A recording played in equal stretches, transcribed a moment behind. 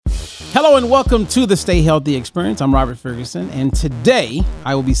Hello and welcome to the Stay Healthy Experience. I'm Robert Ferguson, and today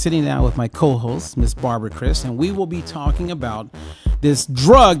I will be sitting down with my co-host, Miss Barbara Chris, and we will be talking about this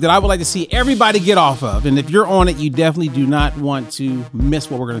drug that I would like to see everybody get off of. And if you're on it, you definitely do not want to miss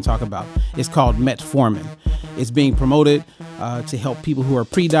what we're going to talk about. It's called Metformin. It's being promoted to help people who are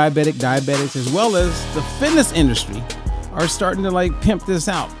pre-diabetic, diabetics, as well as the fitness industry are starting to pimp this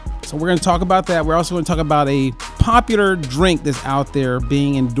out. So we're going to talk about that. We're also going to talk about a popular drink that's out there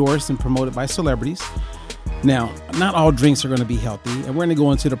being endorsed and promoted by celebrities. Now, not all drinks are going to be healthy, and we're going to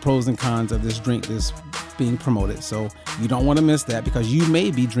go into the pros and cons of this drink that's being promoted. So you don't want to miss that because you may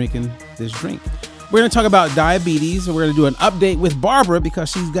be drinking this drink. We're going to talk about diabetes, and we're going to do an update with Barbara because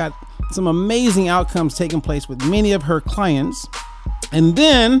she's got some amazing outcomes taking place with many of her clients. And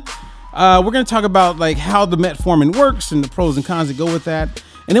then we're going to talk about how the metformin works and the pros and cons that go with that.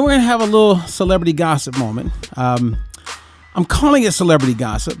 And then we're going to have a little celebrity gossip moment. I'm calling it celebrity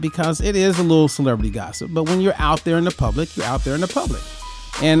gossip because it is a little celebrity gossip. But when you're out there in the public, you're out there in the public.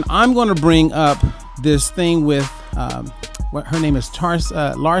 And I'm going to bring up this thing with her name is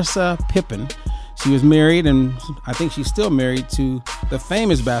Larsa Pippen. She was married, and I think she's still married to the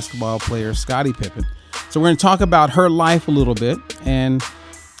famous basketball player, Scottie Pippen. So we're going to talk about her life a little bit. And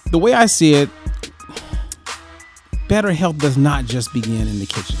the way I see it, better health does not just begin in the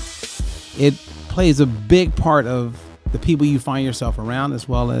kitchen. It plays a big part of the people you find yourself around, as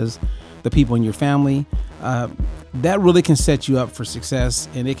well as the people in your family. That really can set you up for success,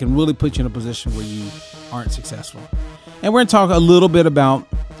 and it can really put you in a position where you aren't successful. And we're going to talk a little bit about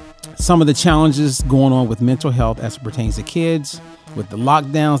some of the challenges going on with mental health as it pertains to kids, with the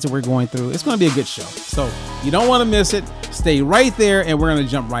lockdowns that we're going through. It's going to be a good show. So you don't want to miss it. Stay right there, and we're going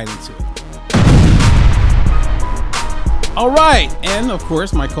to jump right into it. All right. And of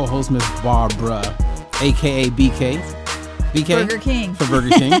course, my co-host, Miss Barbara, aka BK. Burger King. For Burger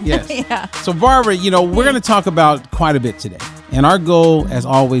King, yes. Yeah. So Barbara, we're going to talk about quite a bit today. And our goal, as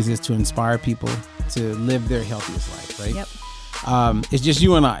always, is to inspire people to live their healthiest life, right? Yep. It's just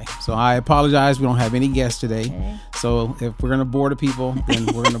you and I. So I apologize. We don't have any guests today. Okay. So if we're going to bore the people, then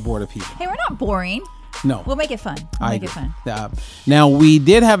we're going to bore the people. Hey, we're not boring. No. We'll make it fun. Make it fun. Now, we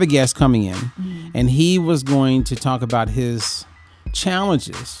did have a guest coming in, and he was going to talk about his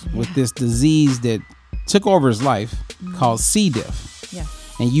challenges with this disease that took over his life called C. diff. Yeah.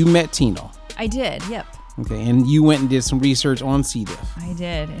 And you met Tino. I did. Yep. Okay. And you went and did some research on C. diff. I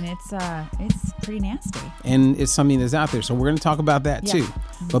did. And it's pretty nasty. And it's something that's out there. So we're going to talk about that too.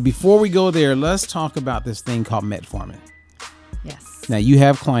 Mm-hmm. But before we go there, let's talk about this thing called Metformin. Yes. Now, you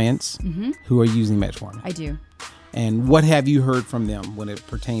have clients who are using Metformin. I do. And what have you heard from them when it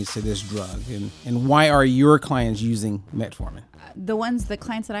pertains to this drug? And why are your clients using Metformin? The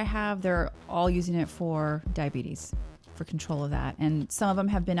clients that I have, they're all using it for diabetes, for control of that. And some of them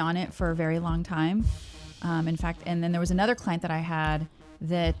have been on it for a very long time. In fact, and then there was another client that I had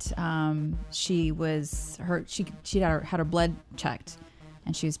that she had her blood checked.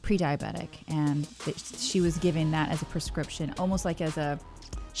 And she was pre-diabetic, and she was given that as a prescription, almost like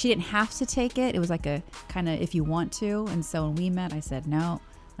she didn't have to take it. It was like a kind of if you want to. And so when we met, I said, no,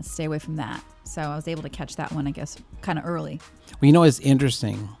 let's stay away from that. So I was able to catch that one, I guess, kind of early. Well, it's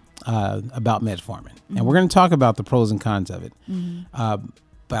interesting about Metformin, and we're going to talk about the pros and cons of it.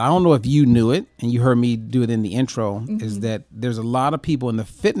 But I don't know if you knew it, and you heard me do it in the intro, is that there's a lot of people in the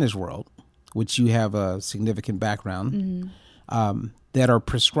fitness world, which you have a significant background, that are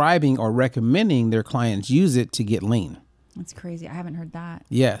prescribing or recommending their clients use it to get lean. That's crazy. I haven't heard that.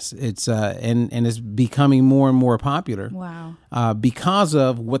 Yes, it's and it's becoming more and more popular. Wow. Because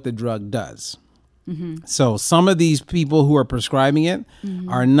of what the drug does. So some of these people who are prescribing it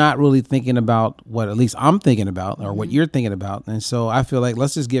are not really thinking about what at least I'm thinking about or what you're thinking about. And so I feel like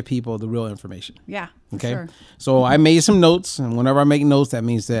let's just give people the real information. Yeah. Okay. Sure. So I made some notes, and whenever I make notes, that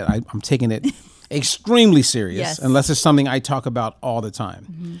means that I'm taking it extremely serious, Yes. unless it's something I talk about all the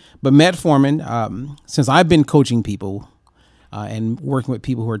time. But Metformin, since I've been coaching people and working with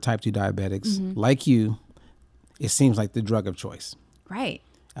people who are type 2 diabetics like you, it seems like the drug of choice. Right.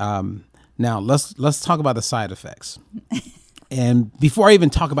 Now let's talk about the side effects. And before I even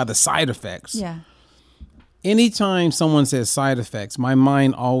talk about the side effects, Yeah. anytime someone says side effects, my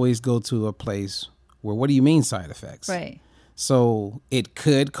mind always go to a place where, what do you mean side effects? Right. So it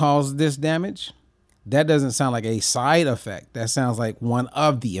could cause this damage. That doesn't sound like a side effect. That sounds like one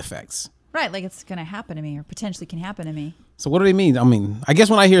of the effects. Right. Like it's going to happen to me or potentially can happen to me. So what do they mean? I mean, I guess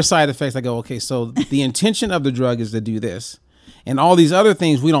when I hear side effects, I go, okay, so the intention of the drug is to do this. And all these other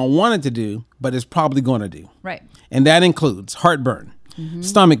things we don't want it to do, but it's probably going to do. Right. And that includes heartburn,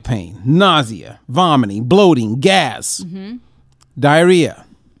 stomach pain, nausea, vomiting, bloating, gas, diarrhea,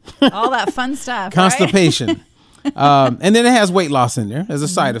 All that fun stuff. Constipation. Right? And then it has weight loss in there as a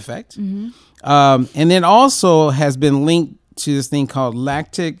side effect. And then also has been linked to this thing called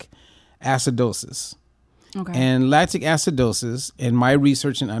lactic acidosis. Okay. And lactic acidosis, in my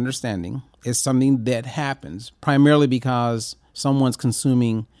research and understanding, is something that happens primarily because someone's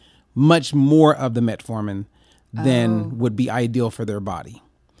consuming much more of the metformin than would be ideal for their body.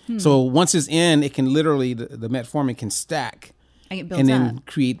 So once it's in, it can literally, the metformin can stack and then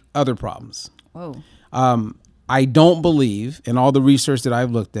create other problems. Whoa. I don't believe, in all the research that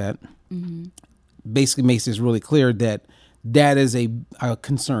I've looked at, basically makes this really clear that that is a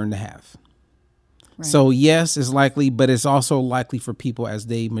concern to have. Right. So yes, it's likely, but it's also likely for people as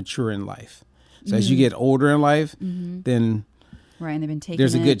they mature in life. So as you get older in life, then right, and they've been taking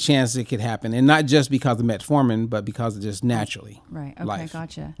there's a good chance it could happen. And not just because of metformin, but because of just naturally. Right. Okay, life.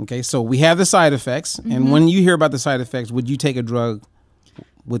 gotcha. Okay, so we have the side effects. And when you hear about the side effects, would you take a drug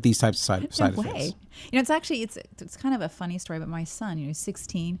with these types of side effects? Way. You know, it's actually, it's kind of a funny story, but my son, he's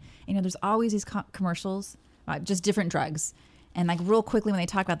 16, there's always these commercials about just different drugs. And like real quickly when they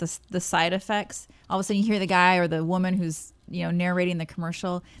talk about the side effects, all of a sudden you hear the guy or the woman who's, narrating the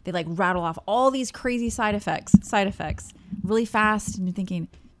commercial, they like rattle off all these crazy side effects really fast. And you're thinking,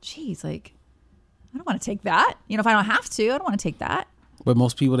 geez, like, I don't want to take that. If I don't have to, I don't want to take that. But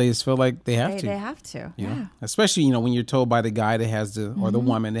most people, they just feel like they have to. They have to, yeah. Especially, when you're told by the guy that has or the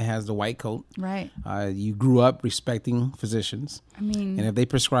woman that has the white coat. Right. You grew up respecting physicians. I mean. And if they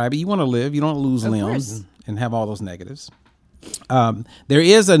prescribe it, you want to live. You don't lose limbs and have all those negatives. There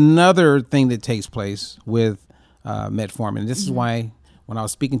is another thing that takes place with metformin. This is why when I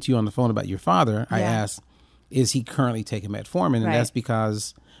was speaking to you on the phone about your father, I asked, is he currently taking metformin? And that's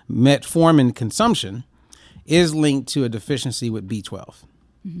because metformin consumption is linked to a deficiency with B12.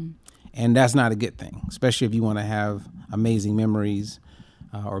 And that's not a good thing, especially if you want to have amazing memories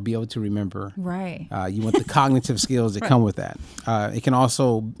or be able to remember. Right. You want the cognitive skills that come with that. It can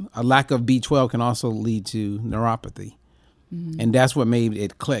also, a lack of B12 can also lead to neuropathy. And that's what made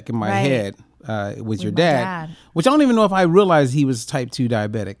it click in my head with your dad, which I don't even know if I realized he was type 2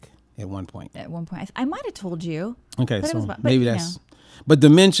 diabetic at one point. I might have told you. Okay, so maybe that's... But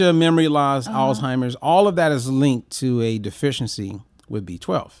dementia, memory loss, Alzheimer's, all of that is linked to a deficiency with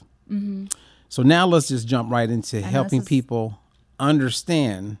B12. So now let's just jump right into helping people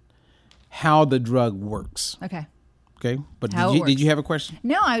understand how the drug works. Okay. But did you have a question?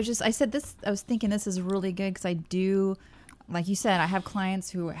 No, I was thinking this is really good because I do, like you said, I have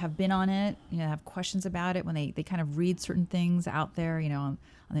clients who have been on it, have questions about it when they kind of read certain things out there, on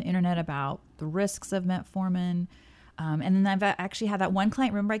the internet about the risks of metformin. And then I've actually had that one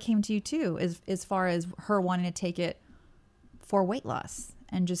client, remember I came to you too, as far as her wanting to take it for weight loss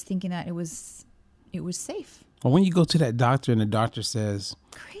and just thinking that it was safe. Well, when you go to that doctor and the doctor says,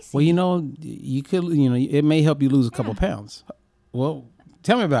 crazy. Well, you could, it may help you lose a couple pounds. Well,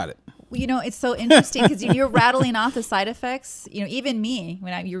 tell me about it. Well, it's so interesting because you're rattling off the side effects. Even me,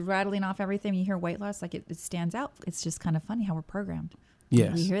 when you're rattling off everything, you hear weight loss, like it stands out. It's just kind of funny how we're programmed.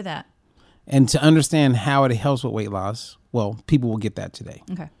 Yes. We hear that. And to understand how it helps with weight loss, well, people will get that today.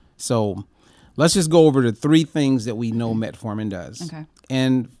 Okay. So let's just go over the 3 things that we know metformin does. Okay.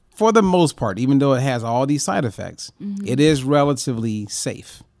 And for the most part, even though it has all these side effects, it is relatively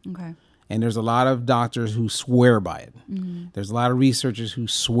safe. Okay. And there's a lot of doctors who swear by it. There's a lot of researchers who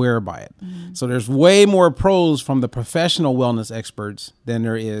swear by it. So there's way more pros from the professional wellness experts than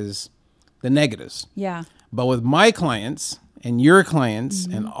there is the negatives. Yeah. But with my clients and your clients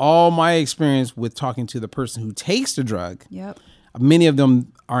and all my experience with talking to the person who takes the drug, many of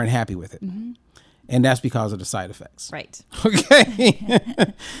them aren't happy with it. And that's because of the side effects. Right.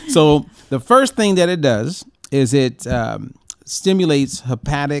 Okay. So the first thing that it does is it stimulates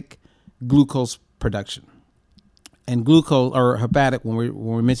hepatic glucose production. And glucose or hepatic, when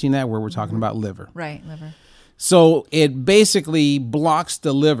we're mentioning that, where we're talking about liver. Right, liver. So it basically blocks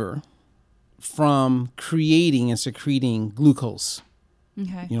the liver from creating and secreting glucose,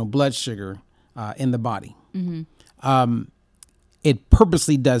 blood sugar in the body. It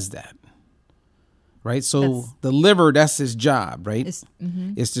purposely does that, right? So the liver, that's its job, right?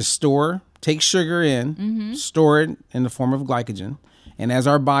 Is to take sugar in, store it in the form of glycogen. And as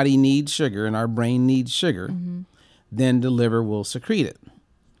our body needs sugar and our brain needs sugar, then the liver will secrete it.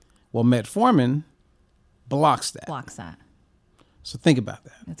 Well, metformin blocks that. So think about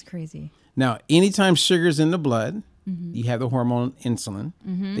that. That's crazy. Now, anytime sugar's in the blood, you have the hormone insulin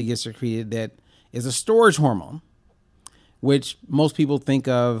that gets secreted that is a storage hormone, which most people think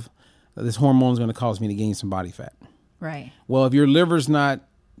of, this hormone is going to cause me to gain some body fat. Right. Well, if your liver's not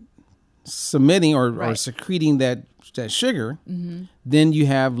submitting or secreting that sugar, then you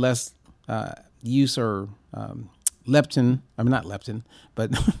have less use or leptin. I mean, not leptin,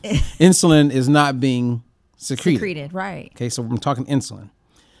 but insulin is not being secreted. Right. Okay, so I'm talking insulin.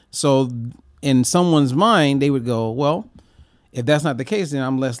 So in someone's mind, they would go, well, if that's not the case, then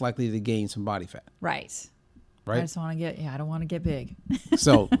I'm less likely to gain some body fat. Right. Right. I just want to get, I don't want to get big.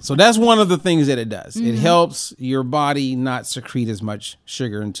 So that's one of the things that it does. It helps your body not secrete as much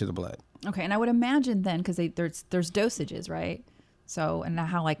sugar into the blood. Okay. And I would imagine then, because there's dosages, right? So, and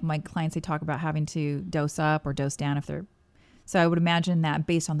how like my clients, they talk about having to dose up or dose down if they're, so I would imagine that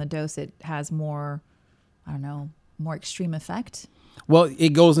based on the dose, it has more, I don't know, more extreme effect. Well, it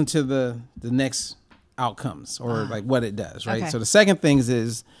goes into the next outcomes or like what it does, right? Okay. So the second thing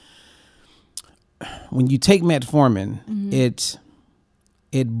is when you take metformin,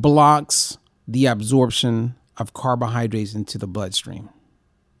 it blocks the absorption of carbohydrates into the bloodstream.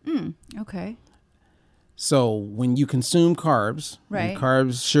 Okay. So when you consume carbs, Right.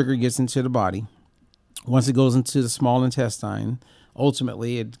 Sugar gets into the body. Once it goes into the small intestine,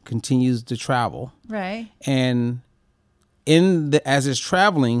 ultimately it continues to travel. Right. And as it's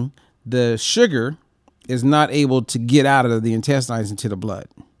traveling, the sugar is not able to get out of the intestines into the blood.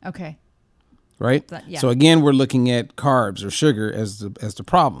 Okay. Right? Yeah. So again, we're looking at carbs or sugar as the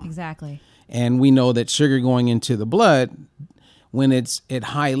problem. Exactly. And we know that sugar going into the blood, when it's at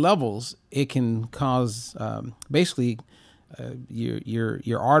high levels, it can cause basically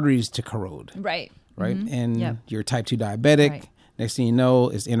your arteries to corrode. Right. Right. And Yep. you're type 2 diabetic. Right. Next thing you know,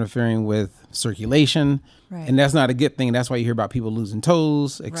 it's interfering with circulation. Right. And that's not a good thing. That's why you hear about people losing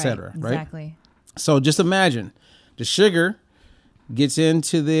toes, et cetera. Right. Exactly. So just imagine the sugar gets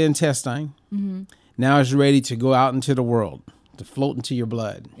into the intestine. Now it's ready to go out into the world, to float into your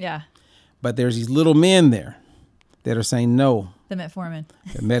blood. Yeah. But there's these little men there that are saying no. The metformin.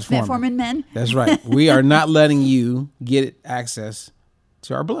 Metformin. Metformin men. That's right. We are not letting you get access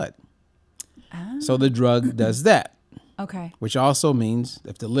to our blood. So the drug does that, Okay. which also means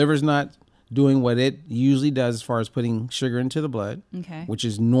if the liver's not doing what it usually does as far as putting sugar into the blood, Okay. which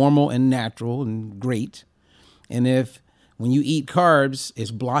is normal and natural and great, and if when you eat carbs,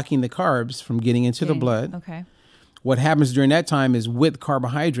 it's blocking the carbs from getting into the blood. Okay. What happens during that time is with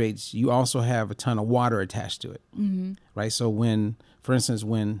carbohydrates, you also have a ton of water attached to it, right? So when, for instance,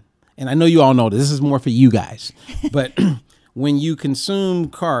 and I know you all know this is more for you guys, but when you consume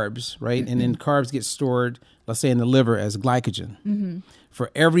carbs, right, and then carbs get stored, let's say in the liver as glycogen, for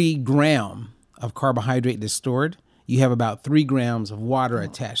every gram of carbohydrate that's stored, you have about 3 grams of water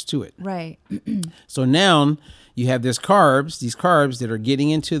attached to it. Right. So now you have these carbs that are getting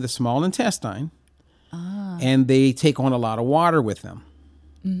into the small intestine, and they take on a lot of water with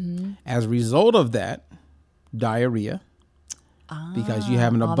them. As a result of that, diarrhea, because you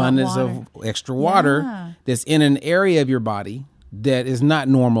have an all that abundance water. of extra water Yeah. that's in an area of your body that is not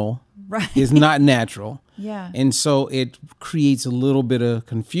normal, Right. is not natural. Yeah. And so it creates a little bit of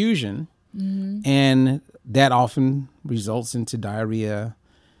confusion, and that often results into diarrhea,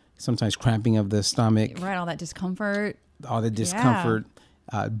 sometimes cramping of the stomach, Right. All that discomfort. all the discomfort,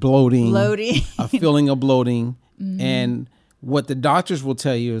 bloating, a feeling of bloating. And what the doctors will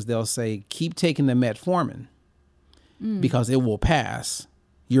tell you is they'll say, keep taking the metformin because it will pass.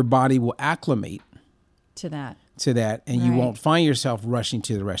 Your body will acclimate To that. and you Right. won't find yourself rushing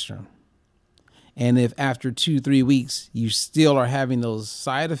to the restroom. And if after 2-3 weeks you still are having those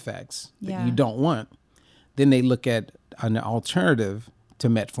side effects that Yeah. you don't want, then they look at an alternative to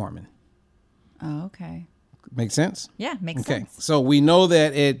metformin. Oh, okay. Make sense? Yeah. Makes Okay. sense. So we know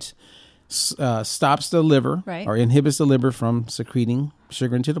that it stops the liver Right. or inhibits the liver from secreting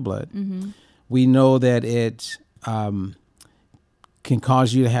sugar into the blood. Mm-hmm. We know that it can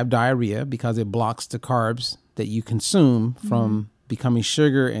cause you to have diarrhea because it blocks the carbs that you consume from becoming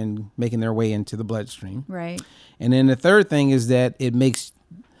sugar and making their way into the bloodstream. Right. And then the third thing is that it makes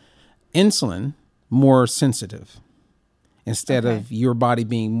insulin more sensitive instead Okay. of your body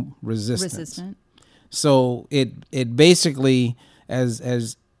being resistant. Resistant. So it basically, as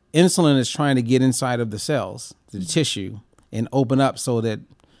insulin is trying to get inside of the cells, the tissue, and open up so that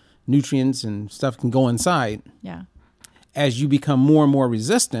nutrients and stuff can go inside, Yeah. as you become more and more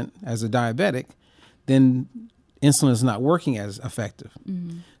resistant as a diabetic, then insulin is not working as effective.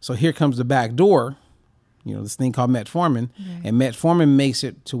 So here comes the back door, this thing called metformin, and metformin makes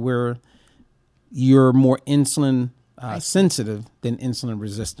it to where you're more insulin sensitive than insulin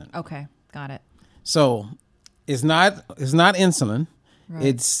resistant. Okay. Got it. So it's not insulin. Right.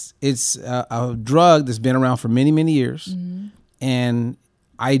 It's a drug that's been around for many, many years. And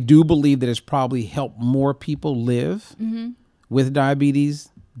I do believe that it's probably helped more people live with diabetes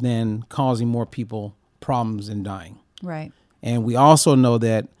than causing more people problems and dying. Right. And we also know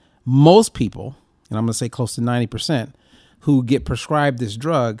that most people, and I'm going to say close to 90%, who get prescribed this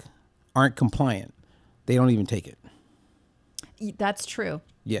drug aren't compliant. They don't even take it. That's true.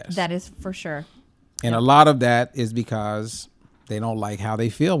 Yes. That is for sure. And a lot of that is because they don't like how they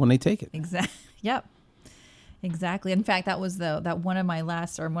feel when they take it. Exactly. Yep. Exactly. In fact, that was that one of my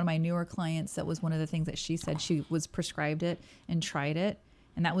one of my newer clients. That was one of the things that she said. She was prescribed it and tried it,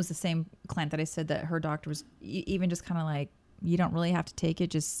 and that was the same client that I said that her doctor was even just kind of like, you don't really have to take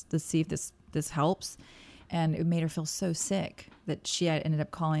it, just to see if this helps. And it made her feel so sick that she had ended up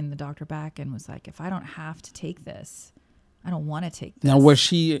calling the doctor back and was like, if I don't have to take this, I don't want to take this. Now, was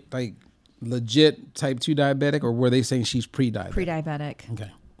she like legit type 2 diabetic, or were they saying she's pre-diabetic? Pre-diabetic. Okay.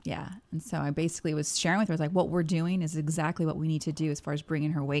 Yeah. And so I basically was sharing with her, I was like, what we're doing is exactly what we need to do as far as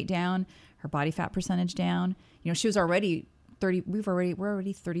bringing her weight down, her body fat percentage down. You know, she was already 30, we're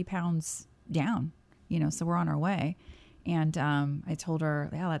already 30 pounds down, you know, so we're on our way. And I told her,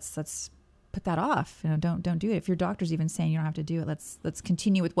 yeah, let's put that off. You know, don't do it. If your doctor's even saying you don't have to do it, let's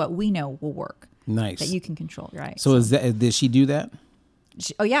continue with what we know will work. Nice. That you can control, right? So did she do that?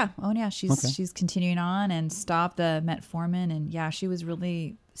 Oh yeah. She's continuing on and stopped the metformin, and yeah, she was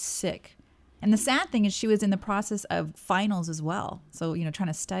really sick. And the sad thing is she was in the process of finals as well. So, you know, trying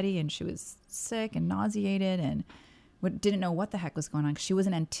to study, and she was sick and nauseated and didn't know what the heck was going on, because she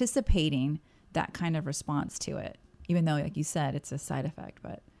wasn't anticipating that kind of response to it. Even though, like you said, it's a side effect,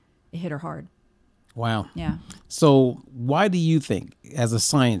 but it hit her hard. Wow. Yeah. So why do you think, as a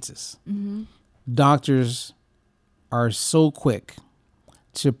scientist, doctors are so quick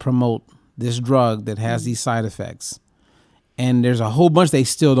to promote this drug that has these side effects, and there's a whole bunch they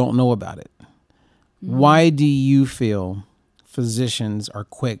still don't know about it? Why do you feel physicians are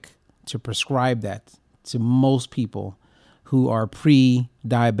quick to prescribe that to most people who are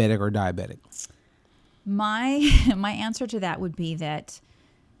pre-diabetic or diabetic? My answer to that would be that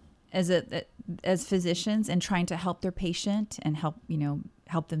as physicians and trying to help their patient and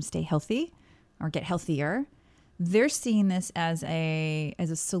help them stay healthy or get healthier, they're seeing this as a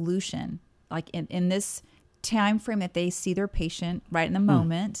solution. Like in this time frame that they see their patient right in the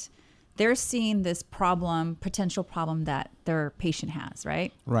moment, they're seeing this potential problem that their patient has,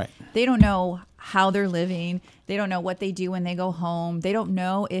 right? Right. They don't know how they're living. They don't know what they do when they go home. They don't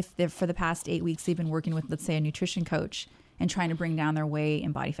know if for the past 8 weeks they've been working with, let's say, a nutrition coach and trying to bring down their weight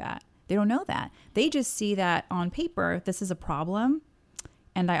and body fat. They don't know that. They just see that on paper, this is a problem.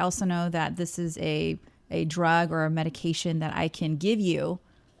 And I also know that this is a drug or a medication that I can give you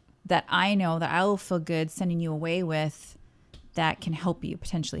that I know that I will feel good sending you away with, that can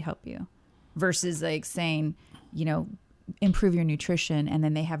potentially help you, versus like saying, you know, improve your nutrition, and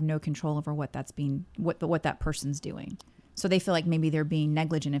then they have no control over what that person's doing. So they feel like maybe they're being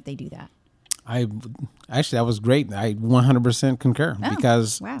negligent if they do that. That was great. I 100% concur,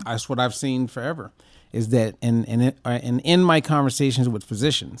 because that's what I've seen forever, is that in my conversations with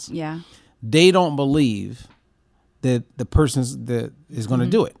physicians, they don't believe that the person that is going to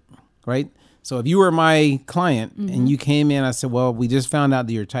do it, right? So if you were my client and you came in, I said, well, we just found out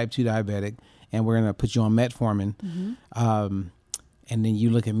that you're type 2 diabetic, and we're going to put you on metformin. And then you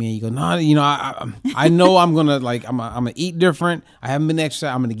look at me and you go, no, you know, I know I'm going to I'm going to eat different. I haven't been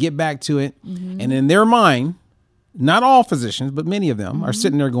exercising. I'm going to get back to it. And in their mind, not all physicians, but many of them are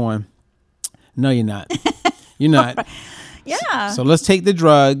sitting there going, no, you're not. You're not. Yeah. So let's take the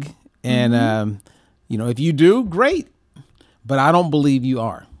drug. And, you know, if you do, great. But I don't believe you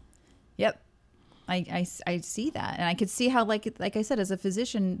are. Yep. I see that. And I could see how, like I said, as a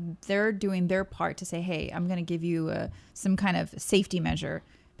physician, they're doing their part to say, hey, I'm going to give you some kind of safety measure.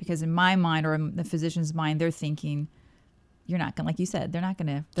 Because in my mind, or in the physician's mind, they're thinking, you're not going to, like you said, they're not going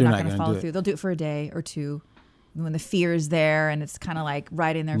to follow through. They'll do it for a day or two when the fear is there and it's kind of like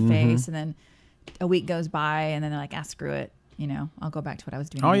right in their face. And then a week goes by and then they're like, screw it. You know, I'll go back to what I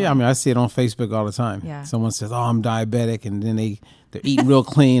was doing. Oh, yeah. I mean, I see it on Facebook all the time. Yeah. Someone says, oh, I'm diabetic. And then they're eating real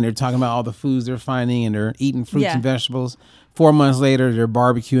clean. They're talking about all the foods they're finding, and they're eating fruits and vegetables. 4 months later, they're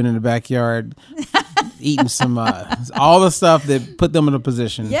barbecuing in the backyard, eating some, all the stuff that put them in a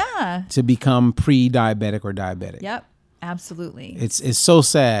position to become pre-diabetic or diabetic. Yep, absolutely. It's so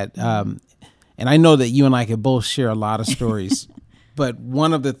sad. And I know that you and I could both share a lot of stories. But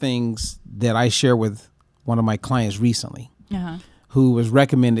one of the things that I share with one of my clients recently, who was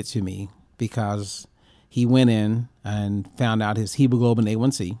recommended to me because he went in and found out his hemoglobin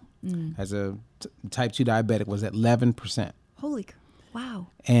A1C as a type 2 diabetic was at 11%. Holy, wow.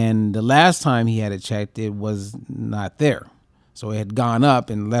 And the last time he had it checked, it was not there. So it had gone up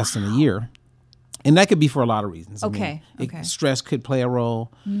in less than a year. And that could be for a lot of reasons. Okay. Stress could play a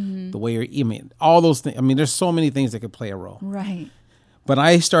role. The way all those things. I mean, there's so many things that could play a role. Right. But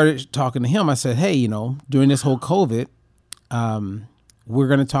I started talking to him. I said, hey, during this whole COVID, we're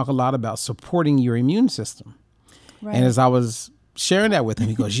going to talk a lot about supporting your immune system. Right. And as I was sharing that with him,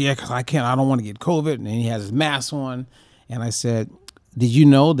 he goes, yeah, because I don't want to get COVID. And he has his mask on. And I said, did you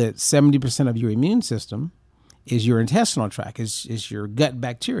know that 70% of your immune system is your intestinal tract, is your gut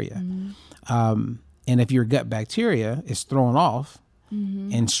bacteria? And if your gut bacteria is thrown off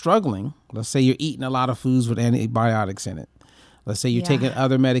and struggling, let's say you're eating a lot of foods with antibiotics in it. Let's say you're taking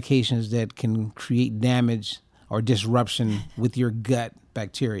other medications that can create damage or disruption with your gut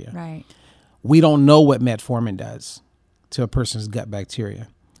bacteria. Right. We don't know what metformin does to a person's gut bacteria,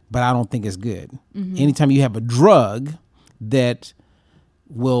 but I don't think it's good. Anytime you have a drug that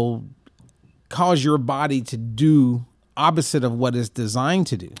will cause your body to do opposite of what it's designed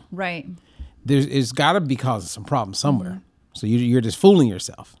to do. Right. It's got to be causing some problems somewhere. So you're just fooling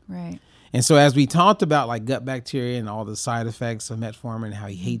yourself. Right. And so as we talked about like gut bacteria and all the side effects of metformin and how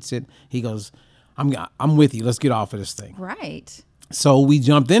he hates it, he goes, I'm with you. Let's get off of this thing. Right. So we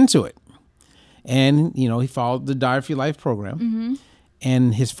jumped into it. And, he followed the Diet for Your Life program.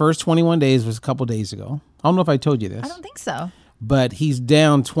 And his first 21 days was a couple days ago. I don't know if I told you this. I don't think so. But he's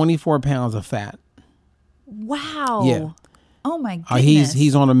down 24 pounds of fat. Wow. Yeah. Oh, my goodness.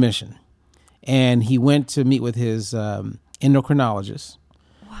 He's on a mission. And he went to meet with his endocrinologist.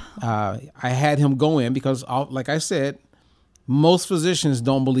 Wow. I had him go in because, like I said, most physicians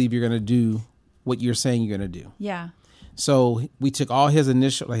don't believe you're going to do what you're saying you're going to do. Yeah. So we took all his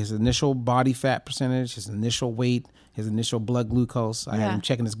initial body fat percentage, his initial weight, his initial blood glucose. I had him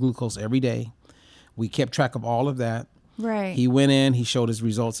checking his glucose every day. We kept track of all of that. Right. He went in, he showed his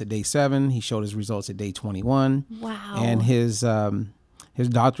results at day 7. He showed his results at day 21. Wow. And his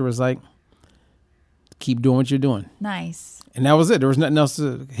doctor was like, keep doing what you're doing. Nice. And that was it. There was nothing else.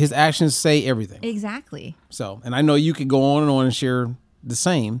 His actions say everything. Exactly. So, and I know you could go on and share the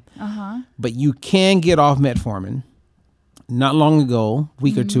same, but you can get off metformin. Not long ago, a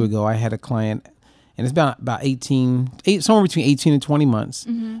week or two ago, I had a client, and it's about somewhere between 18 and 20 months.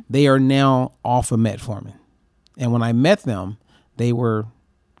 They are now off of metformin. And when I met them, they were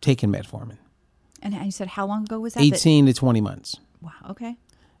taking metformin. And you said how long ago was that? 18 to 20 months. Wow. Okay.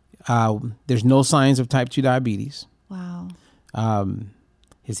 There's no signs of type 2 diabetes. Wow.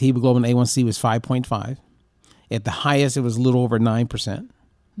 His hemoglobin A1C was 5.5. At the highest, it was a little over 9%.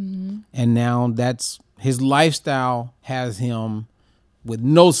 And now his lifestyle has him with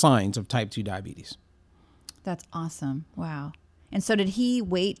no signs of type 2 diabetes. That's awesome. Wow. And so did he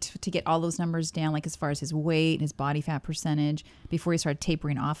wait to get all those numbers down, like as far as his weight and his body fat percentage, before he started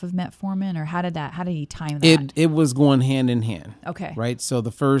tapering off of metformin? Or how did he time that? It was going hand in hand. Okay. Right? So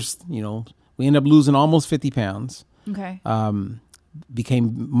the first, we ended up losing almost 50 pounds. Okay.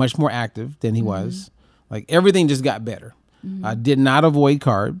 Became much more active than he was. Like everything just got better. I did not avoid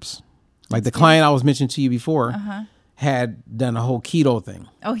carbs. Like the client I was mentioning to you before had done a whole keto thing.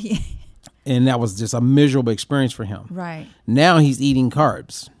 Oh, yeah. And that was just a miserable experience for him. Right. Now he's eating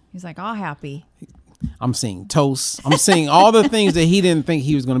carbs. He's like all happy. I'm seeing toast. I'm seeing all the things that he didn't think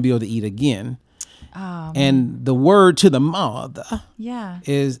he was going to be able to eat again. Oh, and the word to the mother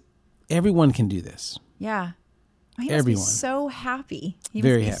is everyone can do this. Yeah. He must be so happy.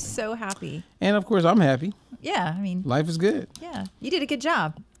 Very happy. So happy. And of course, I'm happy. Yeah. I mean, life is good. Yeah. You did a good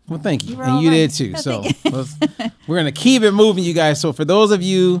job. Well, thank you. And you did too. So we're going to keep it moving, you guys. So for those of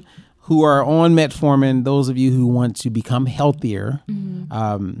you who are on metformin, those of you who want to become healthier,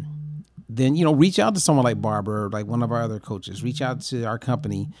 then, reach out to someone like Barbara or like one of our other coaches. Reach out to our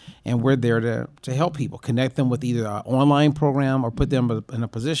company, and we're there to help people, connect them with either an online program or put them in a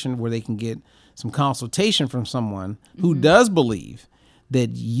position where they can get some consultation from someone who does believe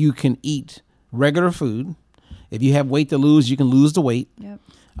that you can eat regular food. If you have weight to lose, you can lose the weight. Yep.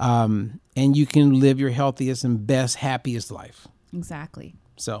 And you can live your healthiest and best, happiest life. Exactly.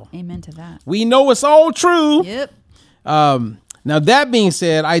 So, amen to that. We know it's all true. Yep. Now, that being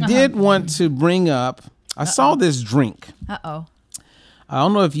said, I did want to bring up, I saw this drink. Uh-oh. I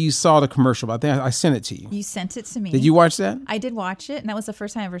don't know if you saw the commercial, but I think I sent it to you. You sent it to me. Did you watch that? I did watch it, and that was the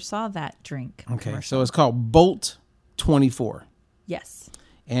first time I ever saw that drink. Okay, commercial. so it's called Bolt 24. Yes.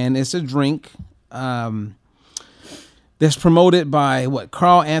 And it's a drink that's promoted by,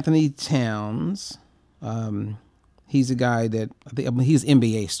 Carl Anthony Towns. He's a guy that, he's an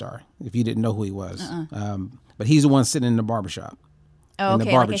NBA star, if you didn't know who he was. But he's the one sitting in the barbershop, in the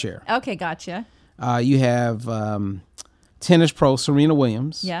barber chair. Okay, gotcha. You have tennis pro Serena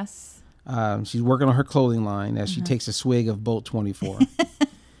Williams. Yes. She's working on her clothing line as she takes a swig of Bolt 24.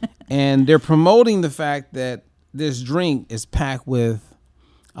 And they're promoting the fact that this drink is packed with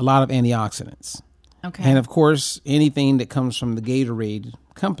a lot of antioxidants. Okay. And of course, anything that comes from the Gatorade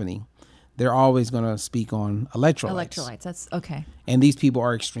company, they're always going to speak on electrolytes. Electrolytes. That's okay. And these people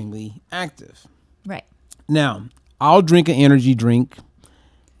are extremely active. Right. Now, I'll drink an energy drink,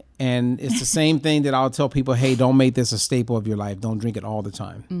 and it's the same thing that I'll tell people, hey, don't make this a staple of your life. Don't drink it all the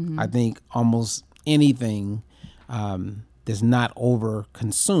time. Mm-hmm. I think almost anything that's not over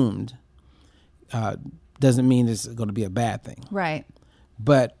consumed doesn't mean it's going to be a bad thing. Right.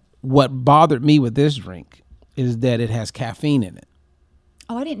 But what bothered me with this drink is that it has caffeine in it.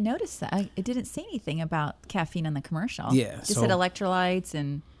 Oh, I didn't notice that. It didn't say anything about caffeine in the commercial. Yeah. It just said electrolytes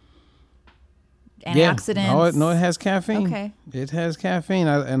and antioxidants. Yeah. No, it has caffeine. Okay. It has caffeine.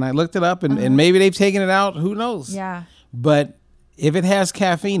 I looked it up, and maybe they've taken it out. Who knows? Yeah. But if it has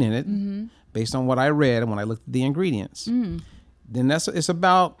caffeine in it, based on what I read and when I looked at the ingredients, then it's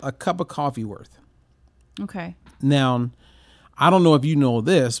about a cup of coffee worth. Okay. Now, I don't know if you know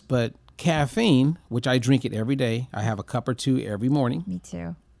this, but caffeine, which I drink it every day, I have a cup or two every morning. Me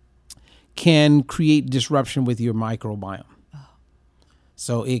too. Can create disruption with your microbiome. Oh.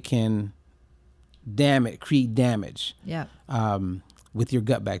 So it can create damage Yeah. with your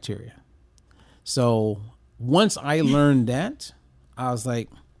gut bacteria. So once I learned that, I was like,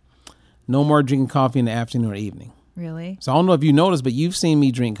 no more drinking coffee in the afternoon or evening. Really? So I don't know if you noticed, but you've seen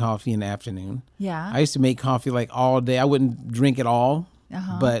me drink coffee in the afternoon. Yeah. I used to make coffee like all day. I wouldn't drink it all,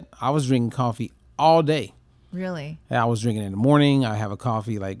 but I was drinking coffee all day. Really? I was drinking it in the morning. I have a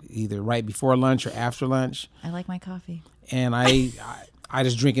coffee like either right before lunch or after lunch. I like my coffee. And I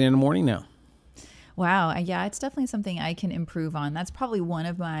just drink it in the morning now. Wow. Yeah, it's definitely something I can improve on. That's probably one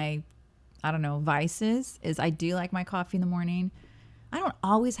of my, I don't know, vices is I do like my coffee in the morning. I don't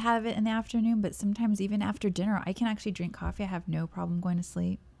always have it in the afternoon, but sometimes even after dinner, I can actually drink coffee. I have no problem going to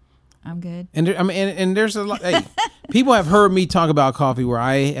sleep. I'm good. And and there's a lot. Hey, people have heard me talk about coffee where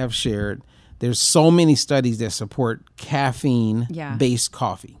I have shared. There's so many studies that support caffeine-based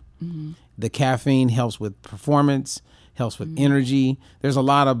coffee. Mm-hmm. The caffeine helps with performance, helps with energy. There's a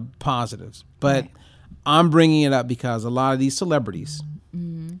lot of positives, but I'm bringing it up because a lot of these celebrities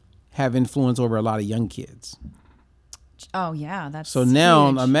have influence over a lot of young kids. Oh yeah, that's so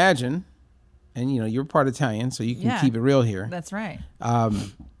now huge. Imagine, and you're part Italian, so you can keep it real here. That's right.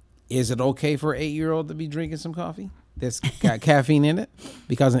 Is it okay for an 8-year-old to be drinking some coffee that's got caffeine in it?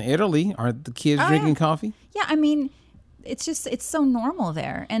 Because in Italy, aren't the kids drinking coffee? Yeah, I mean, it's so normal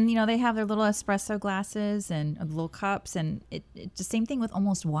there, and they have their little espresso glasses and little cups, and it's the same thing with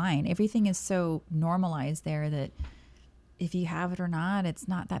almost wine. Everything is so normalized there that if you have it or not, it's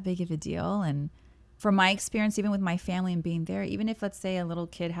not that big of a deal. And from my experience, even with my family and being there, even if let's say a little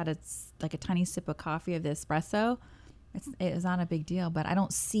kid had a tiny sip of coffee of the espresso, it was not a big deal. But I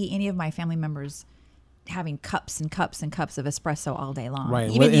don't see any of my family members having cups and cups and cups of espresso all day long.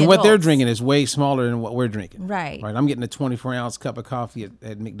 Right. Even and what they're drinking is way smaller than what we're drinking. Right. I'm getting a 24-ounce cup of coffee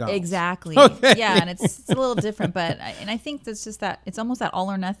at McDonald's. Exactly. Okay. Yeah, and it's a little different. But I think that's just that it's almost that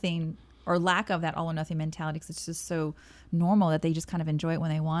all or nothing or lack of that all or nothing mentality because it's just so normal that they just kind of enjoy it when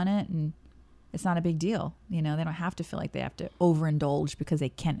they want it. And it's not a big deal. They don't have to feel like they have to overindulge because they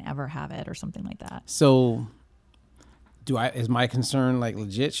can't ever have it or something like that. So is my concern like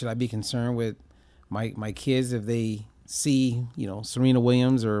legit? Should I be concerned with my kids if they see, Serena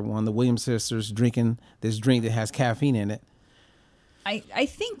Williams or one of the Williams sisters drinking this drink that has caffeine in it? I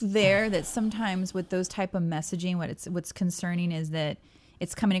think that sometimes with those type of messaging, what's concerning is that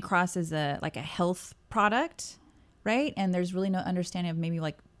it's coming across as a health product, right? And there's really no understanding of maybe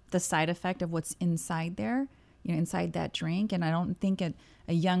like the side effect of what's inside there, inside that drink. And I don't think a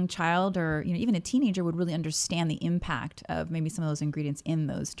young child or even a teenager would really understand the impact of maybe some of those ingredients in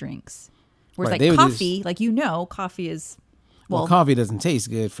those drinks. Whereas right, coffee, coffee is coffee doesn't taste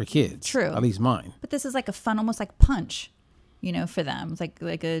good for kids. True, at least mine. But this is like a fun, almost like punch, for them. It's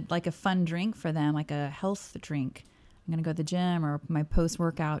like a fun drink for them, like a health drink. I'm gonna go to the gym or my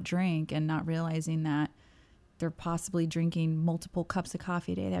post-workout drink, and not realizing that they're possibly drinking multiple cups of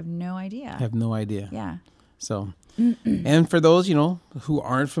coffee a day. They have no idea. Yeah. So, and for those, who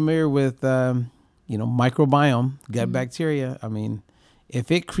aren't familiar with, microbiome, gut bacteria, I mean,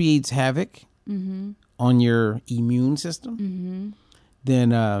 if it creates havoc on your immune system, then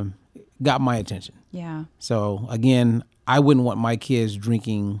got my attention. Yeah. So again, I wouldn't want my kids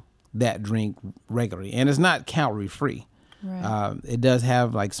drinking that drink regularly. And it's not calorie free. Right. It does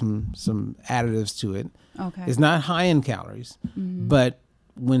have like some additives to it. Okay. It's not high in calories, but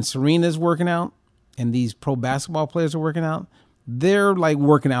when Serena's working out and these pro basketball players are working out, they're like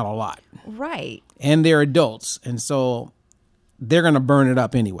working out a lot. Right. And they're adults. And so they're going to burn it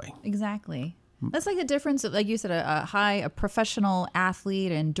up anyway. Exactly. That's like the difference of, like you said, a professional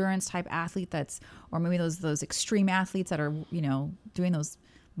athlete, an endurance type athlete or maybe those extreme athletes that are, doing those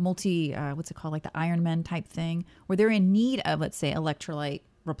what's it called, like the Ironman type thing, where they're in need of, let's say, electrolyte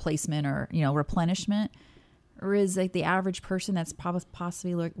replacement or, replenishment. Or is like the average person that's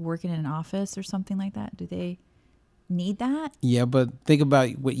possibly working in an office or something like that, do they need that? Yeah, but think about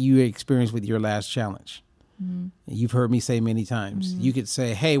what you experienced with your last challenge. Mm-hmm. You've heard me say many times, you could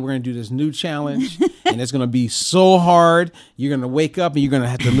say, hey, we're going to do this new challenge and it's going to be so hard. You're going to wake up and you're going to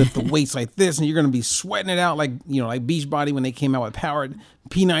have to lift the weights like this and you're going to be sweating it out like Beachbody when they came out with powered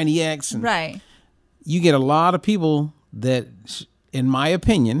P90X. And right. You get a lot of people that, in my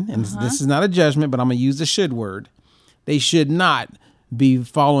opinion, and this is not a judgment, but I'm going to use the should word, they should not be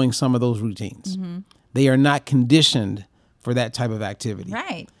following some of those routines. Mm-hmm. They are not conditioned for that type of activity.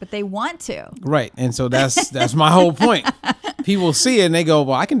 Right. But they want to. Right. And so that's my whole point. People see it and they go,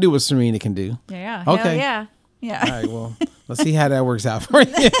 well, I can do what Serena can do. Yeah. Okay. Hell yeah. All right. Well, let's see how that works out for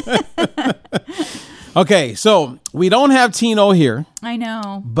you. Okay. So we don't have Tino here. I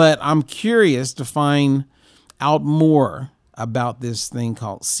know. But I'm curious to find out more about this thing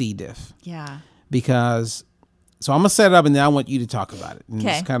called C. diff. Yeah. So I'm going to set it up and then I want you to talk about it. And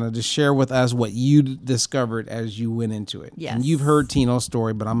okay. just kind of just share with us what you discovered as you went into it. Yes. And you've heard Tino's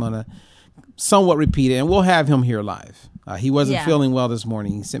story, but I'm going to somewhat repeat it. And we'll have him here live. He wasn't feeling well this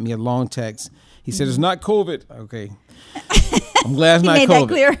morning. He sent me a long text. He said, it's not COVID. Okay. I'm glad it's not made COVID. That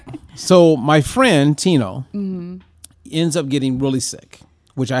clear. So my friend, Tino, ends up getting really sick,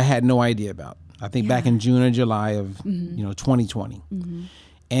 which I had no idea about. I think back in June or July of 2020. Mm-hmm.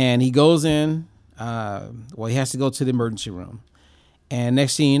 And he goes in. He has to go to the emergency room. And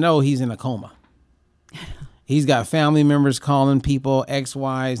next thing you know, he's in a coma. He's got family members calling people,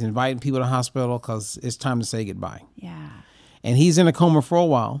 ex-wives, inviting people to the hospital because it's time to say goodbye. Yeah. And he's in a coma for a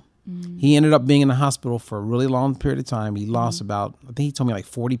while. Mm-hmm. He ended up being in the hospital for a really long period of time. He lost about, I think he told me like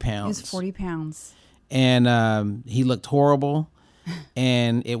 40 pounds. He was 40 pounds. And he looked horrible.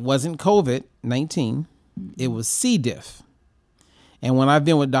 And it wasn't COVID-19. It was C. diff. And when I've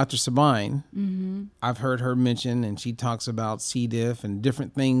been with Dr. Sabine, I've heard her mention, and she talks about C. diff and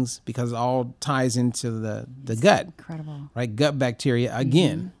different things because it all ties into the gut. Incredible. Right? Gut bacteria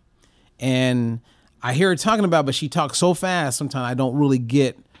again. And I hear her talking about, but she talks so fast sometimes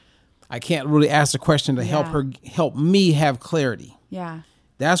I can't really ask the question to help me have clarity. Yeah.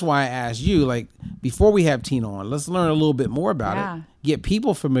 That's why I asked you, like, before we have Tino on, let's learn a little bit more about it. Get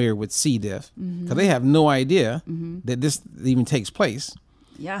people familiar with C. diff because they have no idea that this even takes place.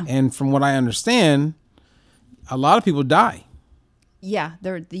 Yeah. And from what I understand, a lot of people die. Yeah,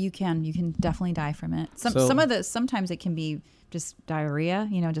 you can definitely die from it. Sometimes it can be just diarrhea,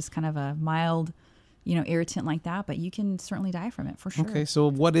 just kind of a mild, irritant like that, but you can certainly die from it for sure. Okay, so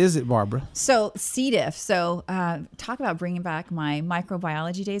what is it, Barbara? So C. diff. So talk about bringing back my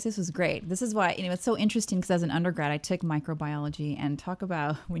microbiology days. This was great. This is why, it's so interesting because as an undergrad, I took microbiology, and talk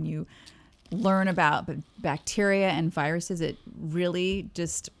about when you learn about bacteria and viruses, it really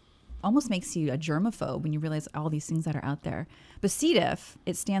just almost makes you a germaphobe when you realize all these things that are out there. But C. diff,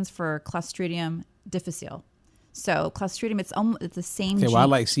 it stands for Clostridium difficile. So Clostridium, it's the same. Okay, well, I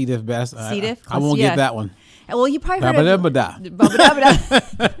like C. diff best. C. diff. I won't get that one. Well, you probably heard of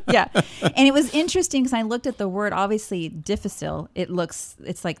yeah. And it was interesting because I looked at the word. Obviously, difficile.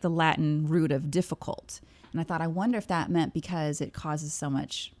 It's like the Latin root of difficult, and I thought, I wonder if that meant because it causes so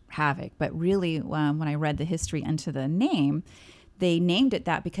much havoc. But really, when I read the history into the name, they named it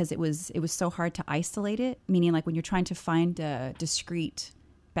that because it was so hard to isolate it. Meaning, like when you're trying to find a discrete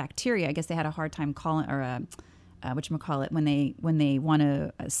bacteria, I guess they had a hard time calling when they want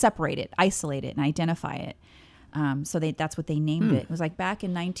to separate it, isolate it, and identify it. So that's what they named it. It was like back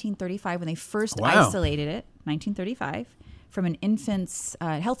in 1935 when they first isolated it, 1935, from an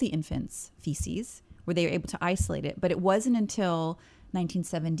healthy infant's feces, where they were able to isolate it. But it wasn't until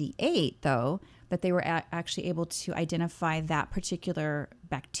 1978, though, that they were actually able to identify that particular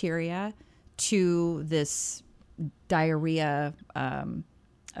bacteria to this diarrhea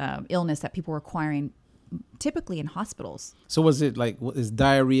illness that people were acquiring typically in hospitals. So was it is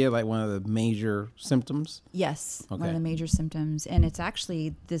diarrhea like one of the major symptoms? Yes, okay. One of the major symptoms. And it's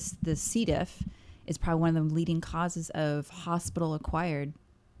actually this C. diff is probably one of the leading causes of hospital-acquired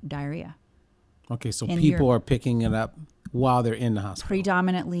diarrhea. Okay, so people are picking it up while they're in the hospital.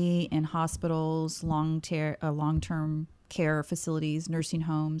 Predominantly in hospitals, long-term care facilities, nursing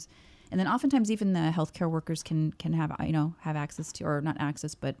homes. And then oftentimes even the healthcare workers can have access to, or not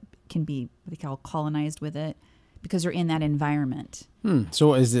access, but can be what they call colonized with it because you're in that environment.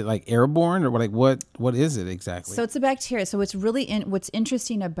 So is it like airborne, or what is it exactly? So it's a bacteria. So it's really what's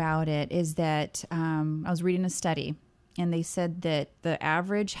interesting about it is that I was reading a study, and they said that the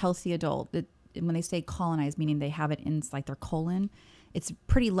average healthy adult, that when they say colonized, meaning they have it in like their colon, it's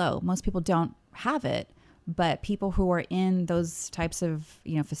pretty low. Most people don't have it, but people who are in those types of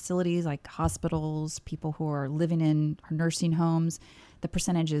facilities like hospitals, people who are living in nursing homes, the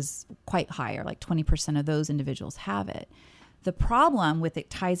percentage is quite higher. Like 20% of those individuals have it. The problem with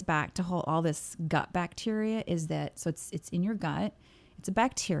it ties back to all this gut bacteria is that, so it's in your gut. It's a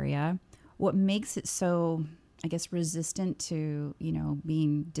bacteria. What makes it so, I guess, resistant to,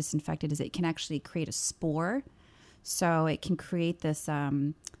 being disinfected is it can actually create a spore. So it can create this,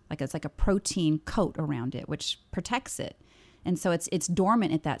 it's like a protein coat around it, which protects it. And so it's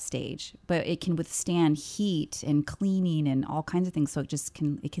dormant at that stage, but it can withstand heat and cleaning and all kinds of things. So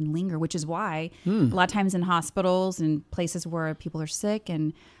it can linger, which is why a lot of times in hospitals and places where people are sick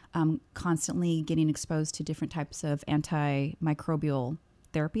and constantly getting exposed to different types of antimicrobial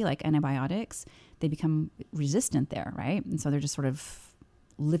therapy, like antibiotics, they become resistant there, right? And so they're just sort of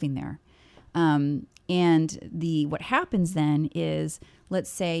living there. And what happens then is, let's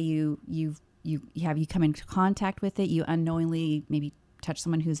say you come into contact with it, you unknowingly maybe touch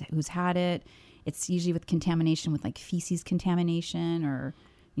someone who's had it. It's usually with contamination, with like feces contamination or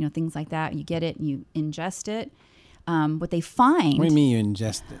things like that. You get it and you ingest it. What they find. What do you mean you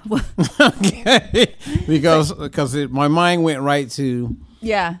ingest it? Okay. Because my mind went right to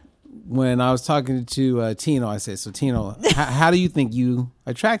when I was talking to Tino. I said, so Tino, how do you think you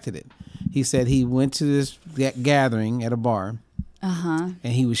attracted it? He said he went to this gathering at a bar. And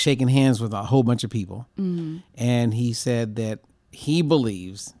he was shaking hands with a whole bunch of people. And he said that he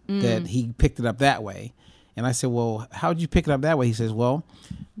believes that he picked it up that way. And I said, well, how did you pick it up that way? He says, well,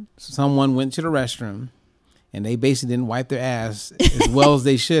 someone went to the restroom and they basically didn't wipe their ass as well as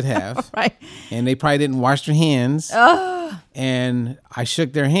they should have. Right. And they probably didn't wash their hands. And I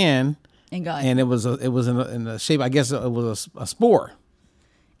shook their hand and it was in the shape, I guess it was a spore.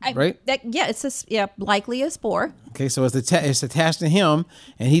 Right? It's likely a spore. Okay, so it's attached to him,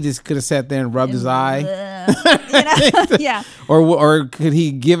 and he just could have sat there and rubbed his eye. Yeah. Or could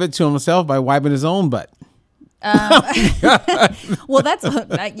he give it to himself by wiping his own butt? Well, that's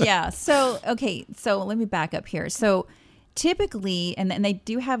So so let me back up here. So typically, and they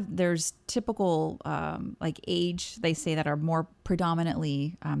do have, there's typical age, they say, that are more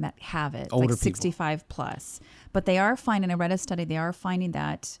predominantly that have it, older like 65 plus. But they are finding, I read a study, they are finding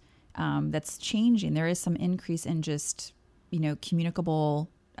that that's changing. There is some increase in just, communicable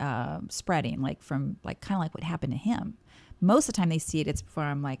spreading, like from kind of like what happened to him. Most of the time they see it's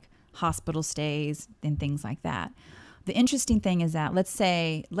from like hospital stays and things like that. The interesting thing is that let's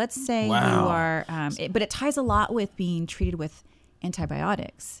say wow. You are, but it ties a lot with being treated with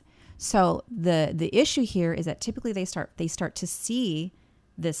antibiotics. So the issue here is that typically they start to see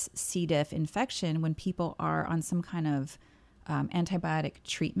this C. diff infection when people are on some kind of antibiotic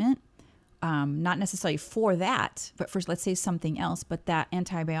treatment, not necessarily for that, but for, let's say, something else. But that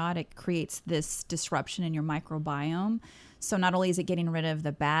antibiotic creates this disruption in your microbiome. So not only is it getting rid of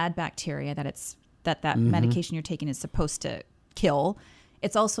the bad bacteria that medication you're taking is supposed to kill,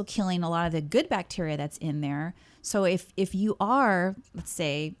 it's also killing a lot of the good bacteria that's in there. So if you are, let's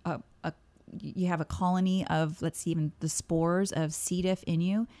say, you have a colony of, let's see, even the spores of C. diff in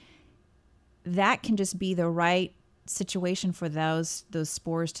you, that can just be the right situation for those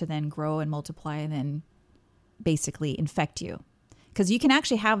spores to then grow and multiply and then basically infect you. Because you can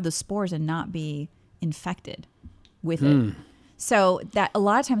actually have the spores and not be infected with it. So that a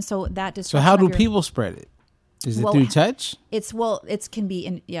lot of times, So how do people spread it? Is it through touch? It can be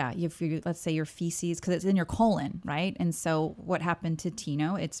in, if you, let's say your feces, because it's in your colon, right? And so what happened to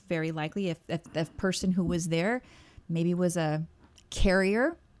Tino, it's very likely if the person who was there maybe was a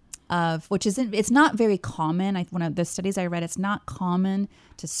carrier of, it's not very common. One of the studies I read, it's not common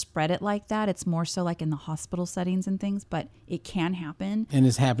to spread it like that. It's more so like in the hospital settings and things, but it can happen. And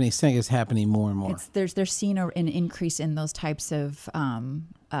it's happening more and more. They're seeing an increase in those types of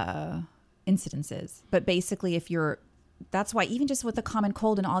incidences. But basically, that's why even just with the common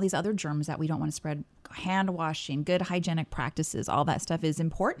cold and all these other germs that we don't want to spread, hand washing, good hygienic practices, all that stuff is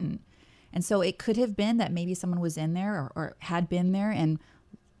important. And so it could have been that maybe someone was in there or had been there and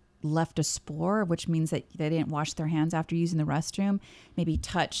left a spore, which means that they didn't wash their hands after using the restroom, maybe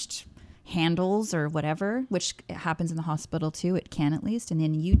touched handles or whatever, which happens in the hospital too. It can, at least. And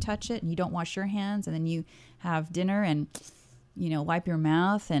then you touch it and you don't wash your hands, and then you have dinner and wipe your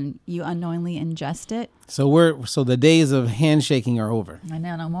mouth and you unknowingly ingest it. So the days of handshaking are over. I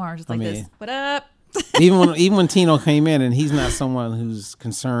know, no more. Just this. What up? Even when Tino came in, and he's not someone who's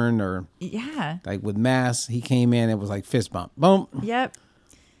concerned or like with masks. He came in, it was like fist bump, boom. Yep.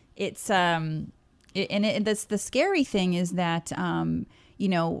 It's that's the scary thing is that you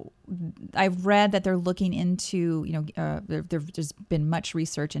know, I've read that they're looking into, you know, there's been much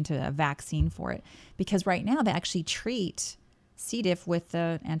research into a vaccine for it, because right now they actually treat C. diff with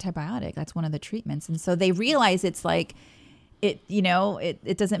the antibiotic. That's one of the treatments, and so they realize it's like it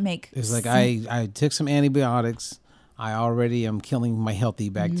doesn't make. It's like I took some antibiotics. I already am killing my healthy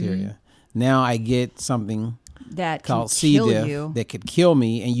bacteria. Now I get something that called C. diff that could kill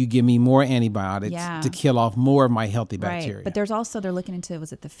me, and you give me more antibiotics to kill off more of my healthy bacteria. Right. But there's also, they're looking into,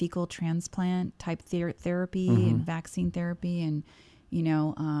 was it the fecal transplant type therapy and vaccine therapy, and you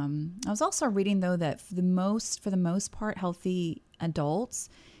know, I was also reading though that for the most part, healthy adults,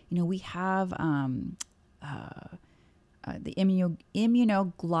 you know, we have the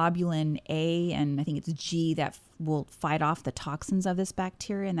immunoglobulin A and I think it's G that will fight off the toxins of this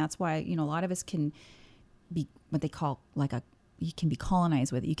bacteria, and that's why, you know, a lot of us can be what they call you can be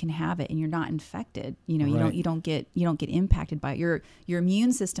colonized with it. You can have it and you're not infected. You know, you don't get impacted by it. Your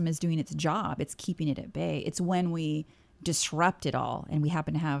immune system is doing its job. It's keeping it at bay. It's when we disrupt it all and we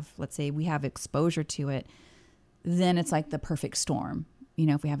happen to have, let's say we have exposure to it, then it's like the perfect storm. You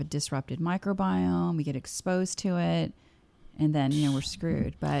know, if we have a disrupted microbiome, we get exposed to it, and then, you know, we're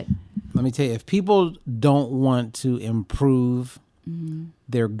screwed. But let me tell you, if people don't want to improve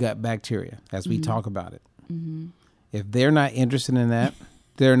their gut bacteria, as we talk about it, if they're not interested in that,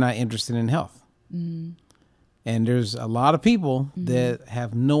 they're not interested in health. And there's a lot of people that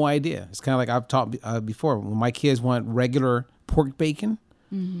have no idea. It's kind of like I've taught before. When my kids want regular pork bacon,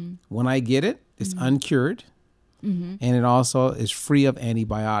 when I get it, it's uncured. And it also is free of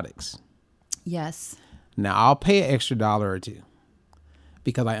antibiotics. Yes. Now, I'll pay an extra $1 or $2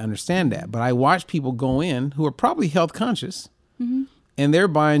 because I understand that. But I watch people go in who are probably health conscious, and they're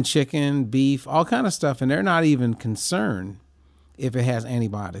buying chicken, beef, all kind of stuff, and they're not even concerned if it has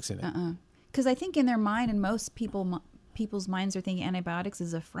antibiotics in it. Because I think in their mind, and most people's minds are thinking antibiotics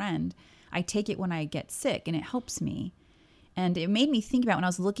is a friend. I take it when I get sick, and it helps me. And it made me think about when I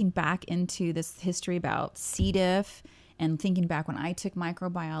was looking back into this history about C. diff and thinking back when I took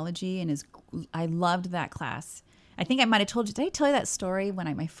microbiology, and I loved that class. I think I might have told you, did I tell you that story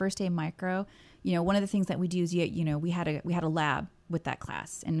when my first day of micro? You know, one of the things that we do is, you know, we had a lab with that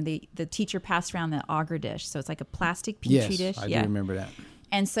class, and the teacher passed around the agar dish. So it's like a plastic Petri dish. I do remember that.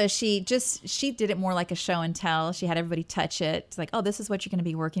 And so she did it more like a show and tell. She had everybody touch it. It's like, oh, this is what you're going to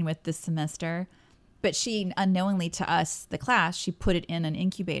be working with this semester. But she, unknowingly to us, the class, she put it in an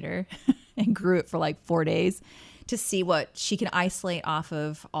incubator and grew it for like 4 days to see what she could isolate off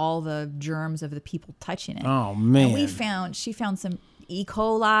of all the germs of the people touching it. Oh, man. And she found some E.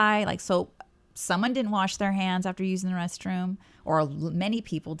 coli. Like, so someone didn't wash their hands after using the restroom, or many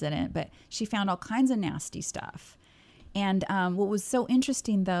people didn't, but she found all kinds of nasty stuff. And what was so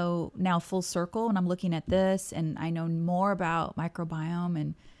interesting, though, now full circle, and I'm looking at this, and I know more about microbiome,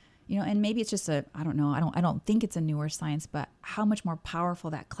 and you know, and maybe it's just I don't know, I don't think it's a newer science, but how much more powerful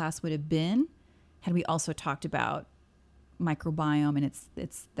that class would have been had we also talked about microbiome and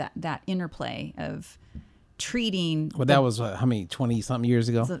it's that interplay of treating. Well, that was how many, 20 something years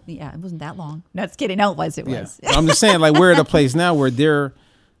ago? So, yeah, it wasn't that long. No, it's kidding. No, it was. I'm just saying, like, we're at a place now where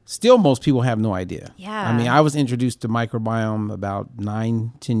still most people have no idea. Yeah. I mean, I was introduced to microbiome about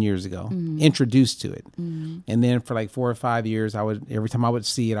 9-10 years ago, introduced to it. And then for like 4 or 5 years, every time I would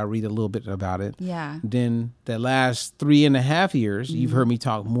see it, I read a little bit about it. Yeah. Then the last 3.5 years, you've heard me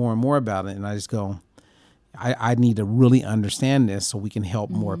talk more and more about it. And I just go, I need to really understand this so we can help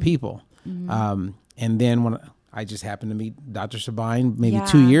more people. And then when I just happened to meet Dr. Sabine maybe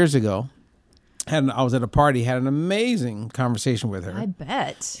 2 years ago, I was at a party, had an amazing conversation with her. I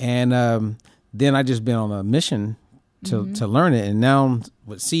bet. And then I just been on a mission to learn it. And now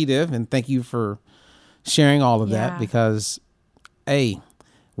with C. diff, and thank you for sharing all of that, because, hey,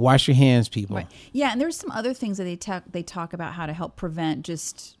 wash your hands, people. Right. Yeah, and there's some other things that they talk about how to help prevent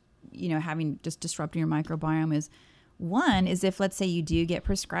just, you know, having just disrupting your microbiome is, one is if, let's say, you do get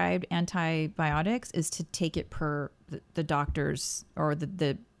prescribed antibiotics, is to take it per the doctor's or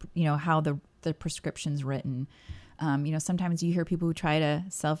the you know, how the prescription's written. You know, sometimes you hear people who try to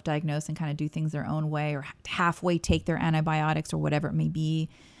self-diagnose and kind of do things their own way, or halfway take their antibiotics or whatever it may be.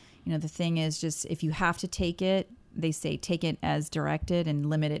 You know, the thing is, just if you have to take it, they say take it as directed and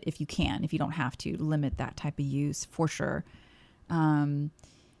limit it if you can. If you don't have to, limit that type of use for sure.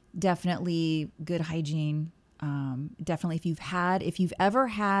 Definitely good hygiene. Definitely if you've ever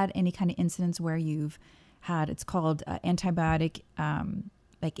had any kind of incidents where you've had, it's called antibiotic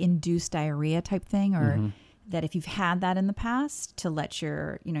like induced diarrhea type thing, or that if you've had that in the past, to let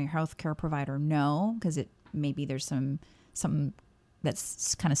your your healthcare provider know, because maybe there's some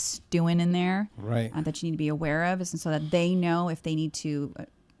that's kind of stewing in there, right? That you need to be aware of, and so that they know if they need to,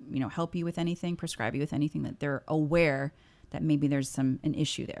 help you with anything, prescribe you with anything, that they're aware that maybe there's an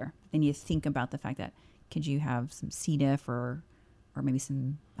issue there. They need to think about the fact that could you have some C. diff or maybe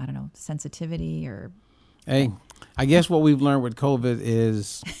some, I don't know, sensitivity or. Hey, I guess what we've learned with COVID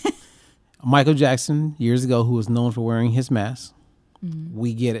is Michael Jackson years ago, who was known for wearing his mask.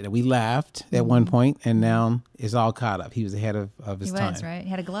 We get it. We laughed at one point, and now it's all caught up. He was ahead of his time. He was, right? He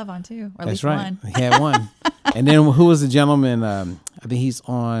had a glove on, too. Or at That's least right. one. He had one. And then who was the gentleman? I think he's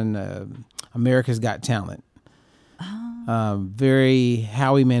on America's Got Talent. Very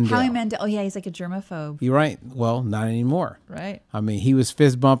Howie Mandel. Howie Mandel. Oh, yeah, he's like a germaphobe. You're right. Well, not anymore. Right. I mean, he was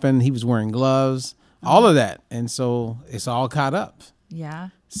fist bumping. He was wearing gloves, all of that. And so it's all caught up. Yeah.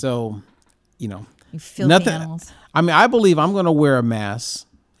 So, You filthy animals. I mean, I believe I'm going to wear a mask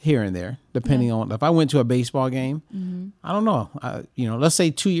here and there, depending on if I went to a baseball game. I don't know. Let's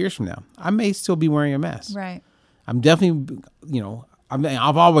say 2 years from now, I may still be wearing a mask. Right. I'm definitely,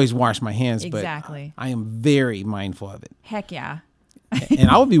 I've always washed my hands, exactly. but I am very mindful of it. Heck yeah. And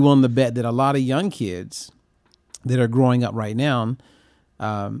I would be willing to bet that a lot of young kids that are growing up right now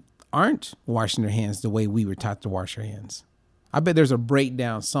aren't washing their hands the way we were taught to wash our hands. I bet there's a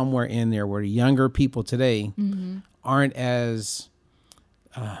breakdown somewhere in there where younger people today aren't as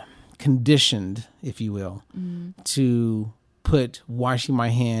conditioned, if you will, to put washing my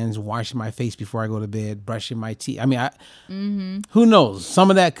hands, washing my face before I go to bed, brushing my teeth. I mean, who knows? Some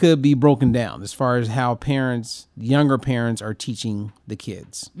of that could be broken down as far as how younger parents are teaching the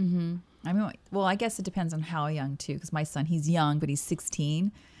kids. I mean, well, I guess it depends on how young too, because my son, he's young, but he's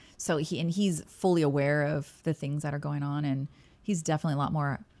 16. So he's fully aware of the things that are going on, and he's definitely a lot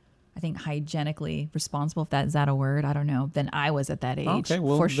more, I think, hygienically responsible, if is that a word? I don't know, than I was at that age. Okay,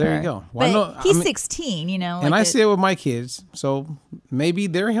 well, for sure. there you go. Well, but he's 16, and I see it with my kids, so maybe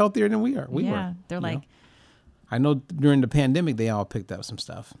they're healthier than we are. They're like. I know during the pandemic, they all picked up some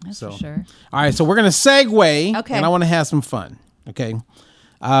stuff. That's for sure. All right, so we're going to segue, okay, and I want to have some fun, okay?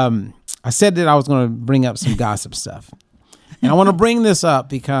 I said that I was going to bring up some gossip stuff. And I want to bring this up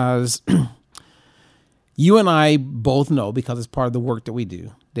because you and I both know, because it's part of the work that we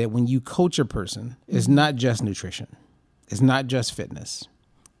do, that when you coach a person, it's not just nutrition. It's not just fitness.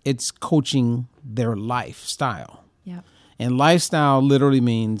 It's coaching their lifestyle. Yep. And lifestyle literally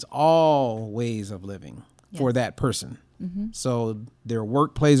means all ways of living for that person. So their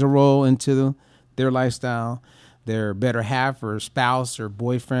work plays a role into their lifestyle, their better half or spouse or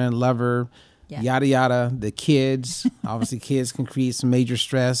boyfriend, lover, yada, yada, the kids. Obviously, kids can create some major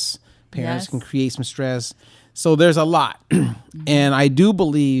stress. Parents can create some stress. So there's a lot. And I do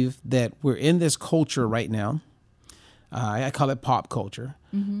believe that we're in this culture right now. I call it pop culture,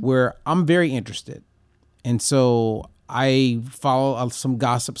 where I'm very interested. And so I follow some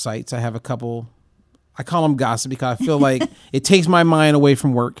gossip sites. I have a couple. I call them gossip because I feel like it takes my mind away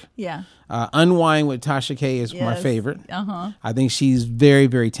from work. Yeah. Unwind with Tasha K is my favorite. I think she's very,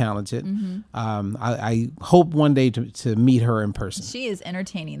 very talented. I hope one day to meet her in person. She is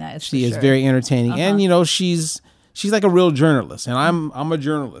entertaining. She is very entertaining. And, she's like a real journalist. And I'm a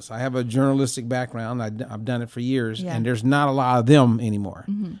journalist. I have a journalistic background. I've done it for years. And there's not a lot of them anymore,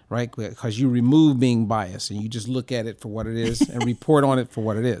 right? Because you remove being biased and you just look at it for what it is and report on it for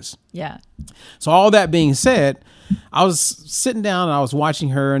what it is. Yeah. So all that being said, I was sitting down and I was watching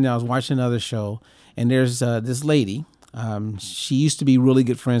her, and I was watching another show, and there's this lady. She used to be really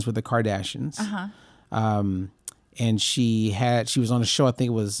good friends with the Kardashians. And she was on a show, I think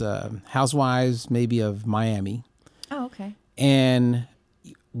it was Housewives maybe of Miami. Oh, okay. And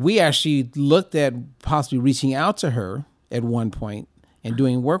we actually looked at possibly reaching out to her at one point and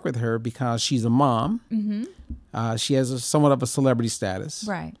doing work with her because she's a mom. She has somewhat of a celebrity status.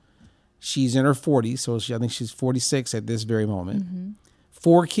 Right. She's in her 40s, so I think she's 46 at this very moment.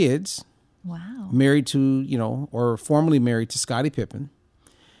 4 kids. Wow. Married to, or formerly married to Scottie Pippen.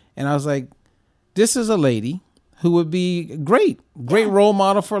 And I was like, this is a lady who would be great role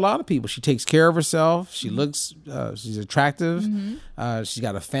model for a lot of people. She takes care of herself. She looks, she's attractive. She's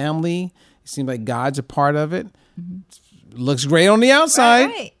got a family. It seems like God's a part of it. Looks great on the outside.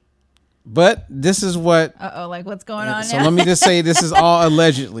 Right. But this is what... like what's going on so now? let me just say this is all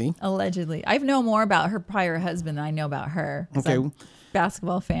allegedly. Allegedly. I know more about her prior husband than I know about her. Okay. I'm a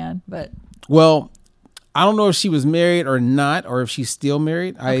basketball fan, but... Well, I don't know if she was married or not, or if she's still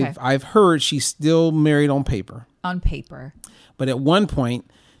married. Okay. I've heard she's still married on paper. On paper. But at one point,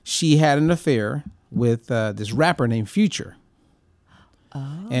 she had an affair with this rapper named Future.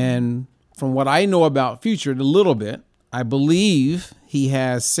 And from what I know about Future, a little bit, I believe he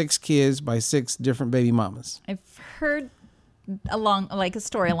has 6 kids by 6 different baby mamas. I've heard a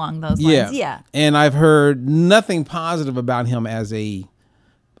story along those lines. Yeah. And I've heard nothing positive about him as a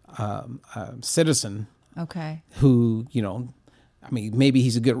citizen. Okay. Who, I mean, maybe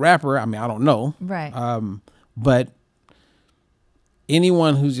he's a good rapper. I mean, I don't know. Right. But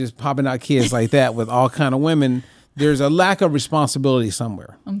anyone who's just popping out kids like that with all kind of women, there's a lack of responsibility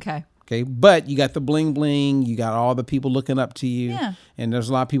somewhere. Okay. Okay. But you got the bling bling, you got all the people looking up to you. Yeah. And there's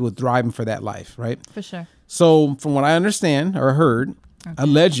a lot of people thriving for that life, right? For sure. So from what I understand or heard,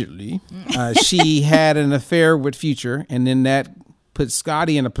 allegedly, she had an affair with Future, and then that put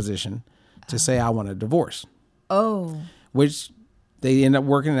Scotty in a position to say, I want a divorce. Oh. Which they ended up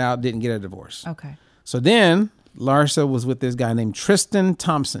working it out, didn't get a divorce. Okay. So then Larsa was with this guy named Tristan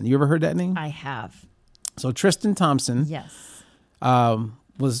Thompson. You ever heard that name? I have. So Tristan Thompson Yes.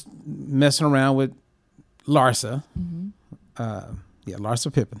 was messing around with Larsa.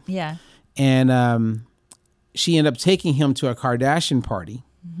 Larsa Pippen. Yeah. And she ended up taking him to a Kardashian party.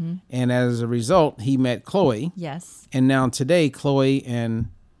 And as a result, he met Khloe. Yes. And now today, Khloe and...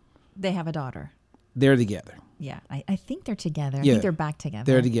 They have a daughter. They're together. Yeah. I think they're together. I Yeah. think they're back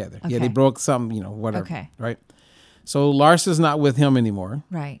together. They're together. Okay. Yeah, they broke something, whatever. Okay. Right? So Larsa's not with him anymore.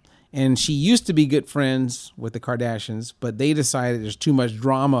 Right. And she used to be good friends with the Kardashians, but they decided there's too much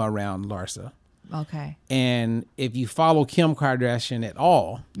drama around Larsa. Okay. And if you follow Kim Kardashian at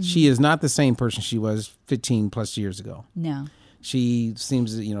all, she is not the same person she was 15 plus years ago. No. She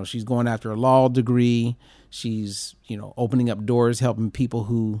seems, she's going after a law degree. She's, opening up doors, helping people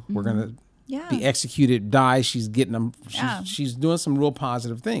who were going to be executed, die. She's getting them. She's doing some real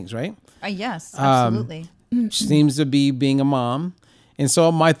positive things, right? Yes, absolutely. She seems to be being a mom. And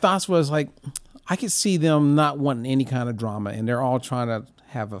so my thoughts was like, I could see them not wanting any kind of drama, and they're all trying to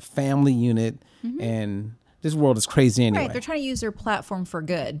have a family unit, and this world is crazy anyway. Right, they're trying to use their platform for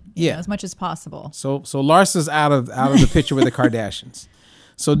good, as much as possible. So Larsa's out of the picture with the Kardashians.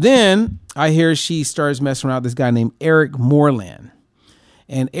 So then I hear she starts messing around with this guy named Eric Moreland.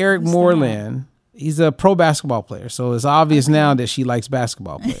 And Eric Moreland, he's a pro basketball player. So it's obvious now that she likes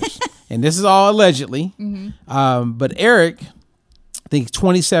basketball players. And this is all allegedly. But Eric, I think he's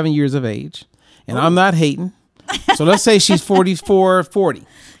 27 years of age. And I'm not hating. So let's say she's 44, 40.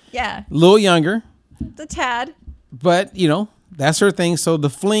 Yeah. A little younger. The tad. But, that's her thing. So the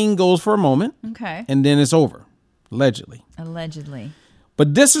fling goes for a moment. Okay. And then it's over. Allegedly.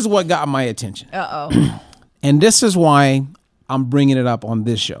 But this is what got my attention. Uh-oh. And this is why I'm bringing it up on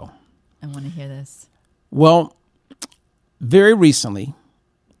this show. I want to hear this. Well, very recently,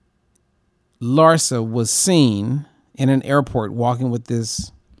 Larsa was seen in an airport walking with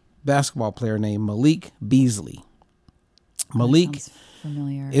this basketball player named Malik Beasley. Malik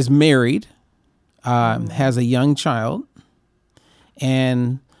is married, has a young child,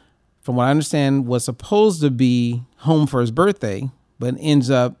 and from what I understand, was supposed to be home for his birthday, but ends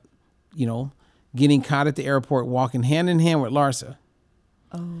up, getting caught at the airport walking hand in hand with Larsa.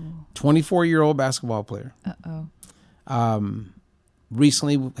 24-year-old basketball player.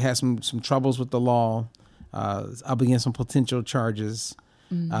 Recently had some troubles with the law, up against some potential charges.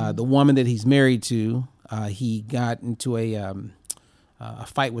 The woman that he's married to, he got into a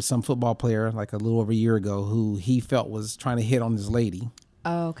fight with some football player like a little over a year ago who he felt was trying to hit on this lady.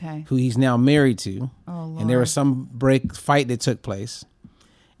 Oh, okay. Who he's now married to. Oh, Lord. And there was some fight that took place.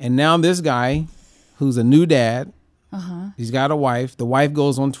 And now this guy, who's a new dad, he's got a wife. The wife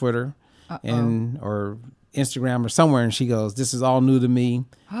goes on Twitter or Instagram or somewhere, and she goes, "This is all new to me.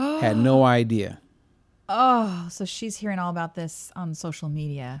 Had no idea." Oh, so she's hearing all about this on social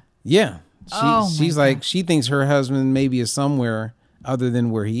media. Yeah. She's like, she thinks her husband maybe is somewhere other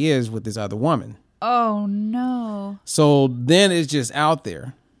than where he is with this other woman. Oh, no. So then it's just out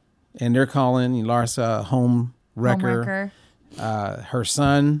there, and they're calling Larsa a home wrecker. Her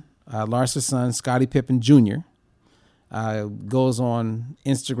son, Larsa's son, Scottie Pippen Jr., goes on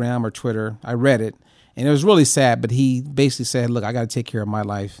Instagram or Twitter. I read it, and it was really sad, but he basically said, look, I got to take care of my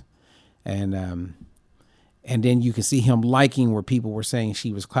life. And then you can see him liking where people were saying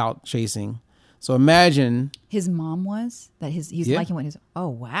she was clout chasing. So imagine. His mom was? He's liking what his. Oh,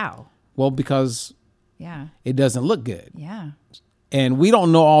 wow. Well, because it doesn't look good. Yeah. And we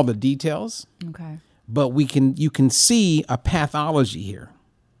don't know all the details. Okay. But you can see a pathology here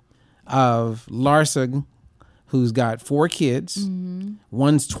of Larsa, who's got 4 kids.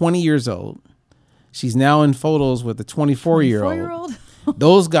 One's 20 years old. She's now in photos with a 24-year-old.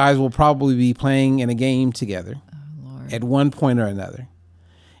 Those guys will probably be playing in a game together at one point or another.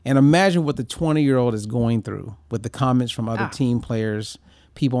 And imagine what the 20-year-old is going through with the comments from other Ah. team players,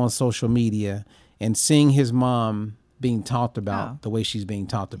 people on social media, and seeing his mom being talked about Oh. the way she's being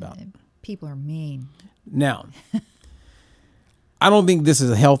talked about. People are mean. Now, I don't think this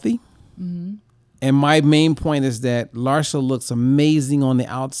is healthy. Mm-hmm. And my main point is that Larsa looks amazing on the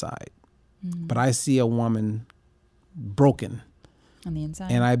outside, but I see a woman broken. On the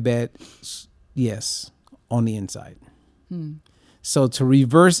inside? And I bet, yes, on the inside. So to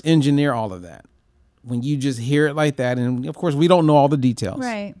reverse engineer all of that, when you just hear it like that, and of course we don't know all the details.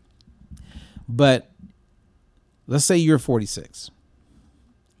 Right. But let's say you're 46.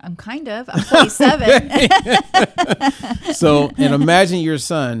 I'm 47. So, and imagine your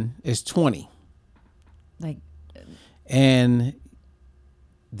son is 20. Like, And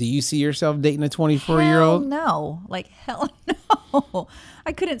do you see yourself dating a 24-year-old? hell no. Like, hell no.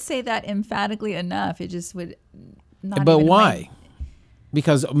 I couldn't say that emphatically enough. It just would not. But even why?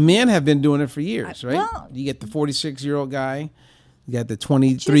 Because men have been doing it for years, right? well- You get the 46-year-old guy, you got the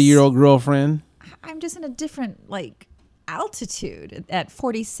 23-year-old girlfriend. I'm just in a different, like, altitude at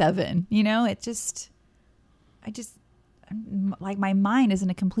 47. You know, like, my mind is in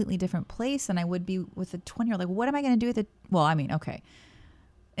a completely different place than I would be with a 20-year-old. Like, what am I going to do with it? Well, I mean, okay.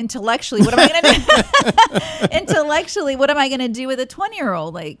 Intellectually, what am I going to do? Intellectually, what am I going to do with a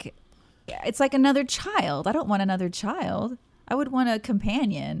 20-year-old? Like, it's like another child. I don't want another child. I would want a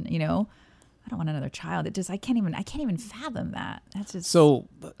companion, you know. I don't want another child. I can't even fathom that. That's just So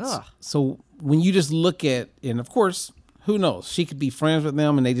ugh. when you just look at, and of course, who knows? She could be friends with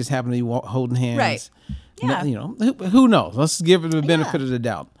them and they just happen to be holding hands. Right. No, Yeah. you know, who knows? Let's give her the benefit Yeah. of the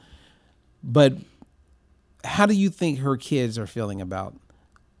doubt. But how do you think her kids are feeling about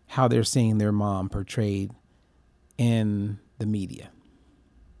how they're seeing their mom portrayed in the media?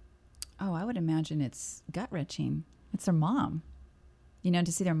 Oh, I would imagine it's gut-wrenching. It's their mom. You know,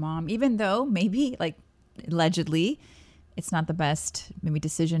 to see their mom, even though maybe, like, allegedly, it's not the best maybe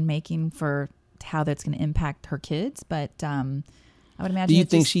decision-making for how that's going to impact her kids. But I would imagine. Do you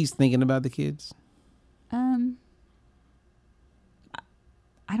it's think just, she's thinking about the kids?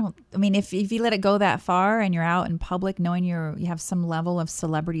 I don't. I mean, if you let it go that far and you're out in public, knowing you have some level of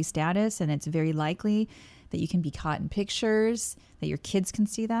celebrity status, and it's very likely that you can be caught in pictures, that your kids can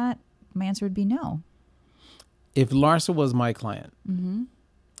see that, my answer would be no. If Larsa was my client, Mm-hmm.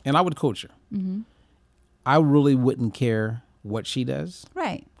 and I would coach her, Mm-hmm. I really wouldn't care what she does,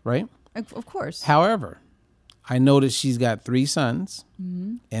 Right. right? Of course. However, I noticed she's got 3 sons,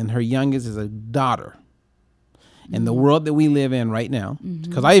 Mm-hmm. and her youngest is a daughter. In Mm-hmm. the world that we live in right now,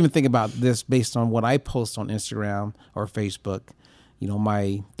 because I even think about this based on what I post on Instagram or Facebook. You know,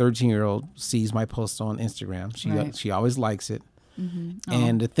 my 13-year-old sees my post on Instagram. Right. She always likes it. Mm-hmm.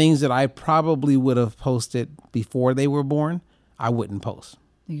 And the things that I probably would have posted before they were born, I wouldn't post.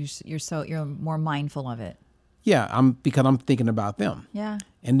 You're more mindful of it. Yeah, because I'm thinking about them. Yeah.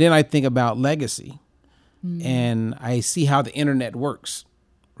 And then I think about legacy, and I see how the internet works,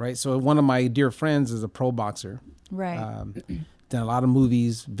 right? So one of my dear friends is a pro boxer, Right. done a lot of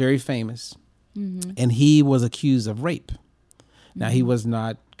movies, very famous, Mm-hmm. and he was accused of rape. Now, he was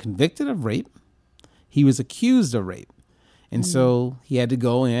not convicted of rape. He was accused of rape. And so he had to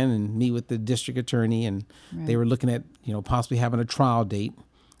go in and meet with the district attorney, and they were looking at, possibly having a trial date.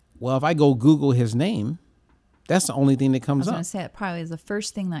 Well, if I go Google his name, that's the only thing that I comes was going up. to say it probably is the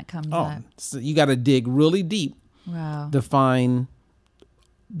first thing that comes Oh, up. so you got to dig really deep Wow. to find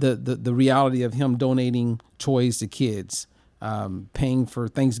the reality of him donating toys to kids, paying for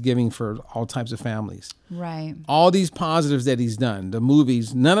Thanksgiving for all types of families. Right. All these positives that he's done, the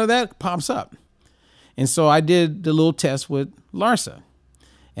movies, none of that pops up. And so I did the little test with Larsa,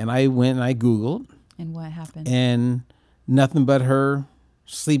 and I went and I Googled, And what happened? and nothing but her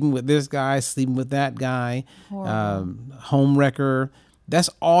sleeping with this guy, sleeping with that guy, Horrible. home wrecker. That's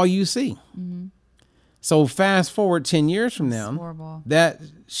all you see. Mm-hmm. So fast forward 10 years from now, horrible. that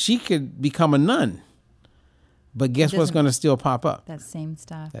she could become a nun. But guess what's doesn't- going to still pop up? That same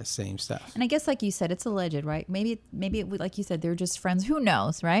stuff. That same stuff. And I guess, like you said, it's alleged, right? Maybe like you said, they're just friends. Who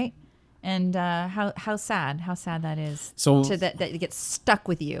knows, right? And how sad that is. So- that it gets stuck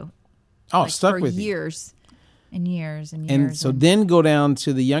with you. Oh, like, stuck for with you. years and years and years. And so then go down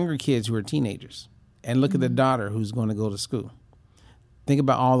to the younger kids who are teenagers and look at the daughter who's going to go to school. Think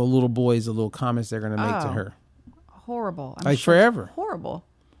about all the little boys, the little comments they're going to make to Oh. her. horrible. I'm Like sure it's forever. Horrible.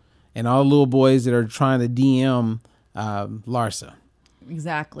 And all the little boys that are trying to DM Larsa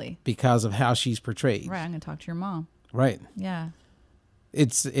Exactly. because of how she's portrayed. Right. I'm going to talk to your mom. Right. Yeah.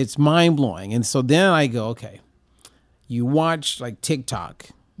 It's mind blowing. And so then I go, okay, you watch like TikTok,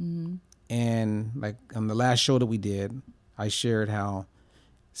 and like on the last show that we did, I shared how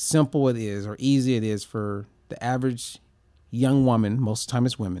simple it is or easy it is for the average young woman, most of the time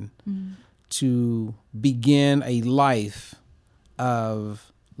it's women, to begin a life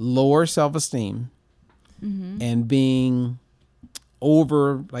of lower self-esteem and being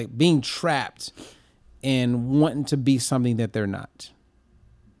being trapped and wanting to be something that they're not.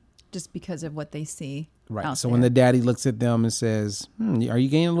 Just because of what they see. Right. So when the daddy looks at them and says, are you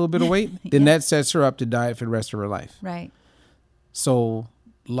gaining a little bit of weight? Then that sets her up to diet for the rest of her life. Right. So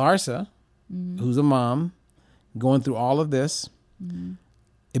Larsa, who's a mom, going through all of this,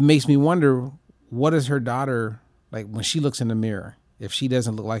 it makes me wonder, what is her daughter like when she looks in the mirror? If she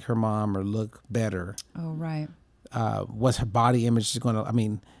doesn't look like her mom or look better. Oh, right. What's her body image is going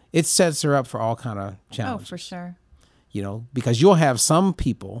to, it sets her up for all kind of challenges. Oh, for sure. Because you'll have some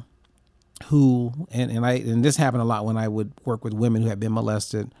people who, and this happened a lot when I would work with women who have been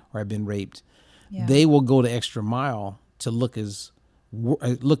molested or have been raped. Yeah. They will go the extra mile to look as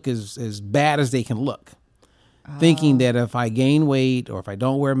bad as they can look, thinking that if I gain weight or if I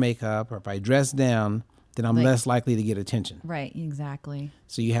don't wear makeup or if I dress down, then I'm less likely to get attention. Right, exactly.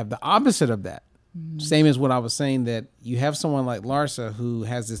 So you have the opposite of that. Same as what I was saying, that you have someone like Larsa who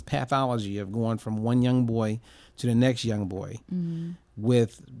has this pathology of going from one young boy to the next young boy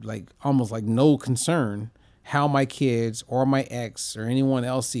with almost no concern how my kids or my ex or anyone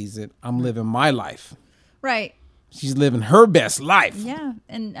else sees it. I'm living my life. Right. She's living her best life. Yeah.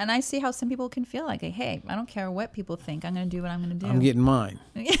 And I see how some people can feel like, hey, I don't care what people think. I'm going to do what I'm going to do. I'm getting mine.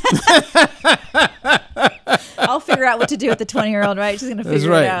 I'll figure out what to do with the 20-year-old, right? She's going to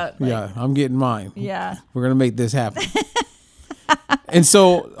figure it out. Yeah, I'm getting mine. Yeah. We're going to make this happen. And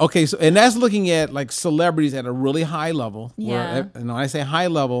so, and that's looking at celebrities at a really high level. Yeah. Where, when I say high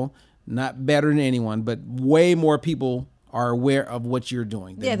level, not better than anyone, but way more people are aware of what you're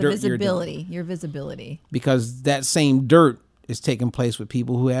doing. The visibility, your visibility. Because that same dirt is taking place with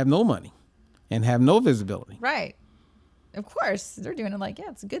people who have no money and have no visibility. Right. Of course. They're doing it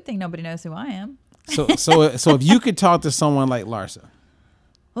it's a good thing nobody knows who I am. So if you could talk to someone like Larsa,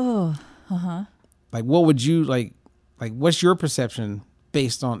 what would you what's your perception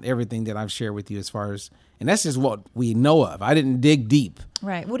based on everything that I've shared with you as far as, and that's just what we know of. I didn't dig deep.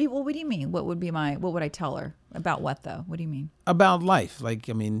 Right. What do you mean? What would I tell her about what though? What do you mean? About life.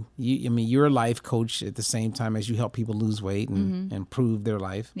 You're a life coach at the same time as you help people lose weight and improve their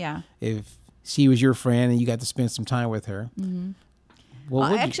life. Yeah. If she was your friend and you got to spend some time with her. Well,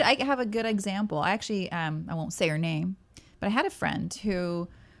 I have a good example. I won't say her name, but I had a friend who,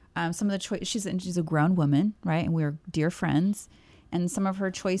 some of the choices, she's a grown woman, right? And we were dear friends, and some of her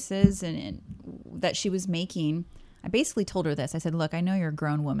choices and that she was making, I basically told her this. I said, look, I know you're a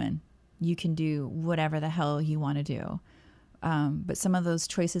grown woman. You can do whatever the hell you want to do. But some of those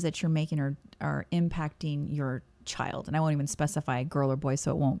choices that you're making are impacting your child. And I won't even specify girl or boy,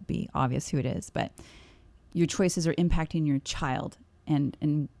 so it won't be obvious who it is. But your choices are impacting your child,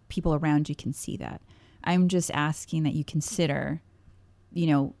 and people around you can see that. I'm just asking that you consider,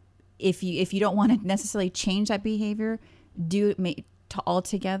 if you don't want to necessarily change that behavior, do it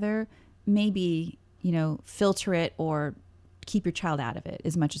altogether. Maybe, filter it or keep your child out of it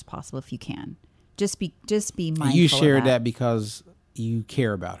as much as possible if you can. Just be mindful. You shared that because you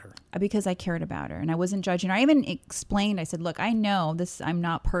care about her. Because I cared about her, and I wasn't judging her. I even explained. I said, "Look, I know this. I'm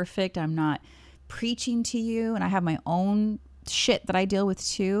not perfect. I'm not preaching to you, and I have my own shit that I deal with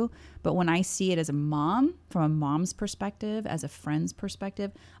too. But when I see it as a mom, from a mom's perspective, as a friend's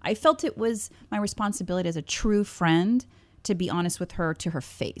perspective, I felt it was my responsibility as a true friend to be honest with her to her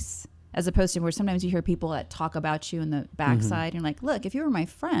face, as opposed to where sometimes you hear people that talk about you in the backside, and you're like, look, if you were my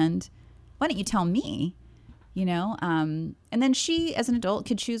friend, why don't you tell me? And then she, as an adult,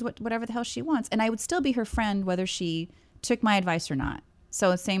 could choose whatever the hell she wants, and I would still be her friend whether she took my advice or not.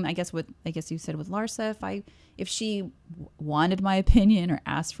 So same, I guess you said with Larsa, if she wanted my opinion or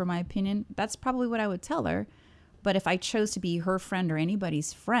asked for my opinion, that's probably what I would tell her. But if I chose to be her friend or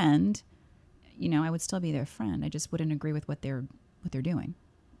anybody's friend, I would still be their friend. I just wouldn't agree with what they're doing.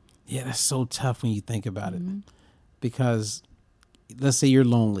 Yeah, that's so tough when you think about it, because let's say you're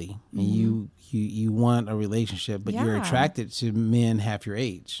lonely and you want a relationship, but you're attracted to men half your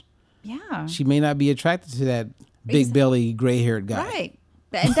age. Yeah, she may not be attracted to that big belly, gray haired guy. Right.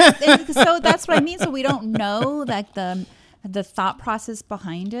 And so that's what I mean. So we don't know the thought process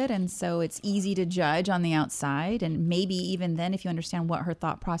behind it, and so it's easy to judge on the outside. And maybe even then, if you understand what her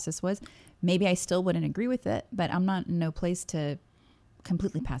thought process was, maybe I still wouldn't agree with it. But I'm not in no place to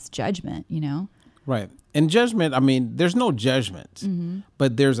completely pass judgment. Right. And judgment, there's no judgment,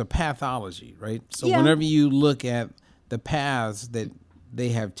 but there's a pathology, right? So whenever you look at the paths that they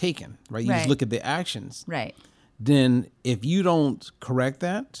have taken, right, you just look at the actions, right? then if you don't correct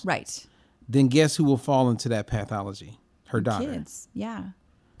that, Right. then guess who will fall into that pathology? Her daughter. Kids. Yeah.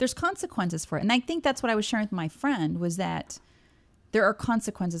 There's consequences for it. And I think that's what I was sharing with my friend was that there are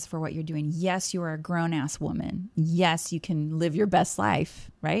consequences for what you're doing. Yes, you are a grown-ass woman. Yes, you can live your best life,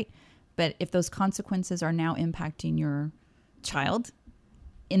 right? But if those consequences are now impacting your child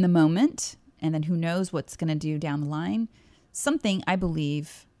in the moment, and then who knows what's going to do down the line, something I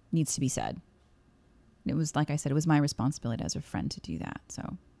believe needs to be said. It was, like I said, it was my responsibility as a friend to do that.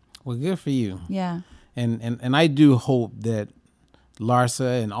 So, well, good for you. Yeah. And I do hope that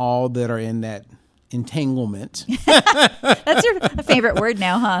Larsa and all that are in that entanglement. That's your favorite word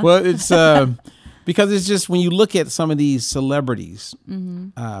now, huh? Well, it's because it's just when you look at some of these celebrities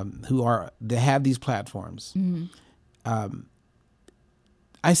that have these platforms,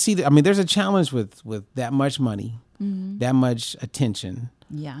 I see that. I mean, there's a challenge with that much money, that much attention.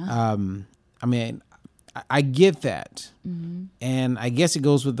 Yeah. I mean, I get that, and I guess it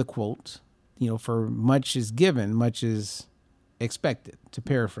goes with the quote. For much is given, much is expected, to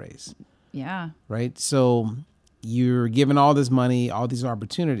paraphrase. Yeah. Right. So you're given all this money, all these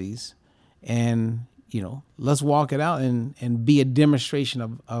opportunities, and, let's walk it out and be a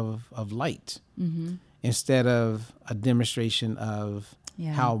demonstration of light instead of a demonstration of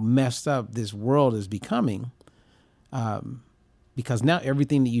how messed up this world is becoming. Because now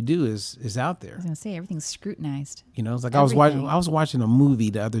everything that you do is out there. I was going to say, everything's scrutinized. It's like Everything. I was watching a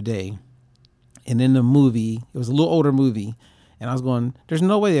movie the other day. And in the movie, it was a little older movie, and I was going, there's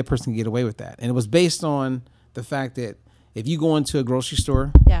no way that person can get away with that. And it was based on the fact that if you go into a grocery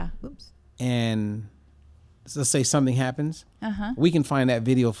store and let's say something happens, we can find that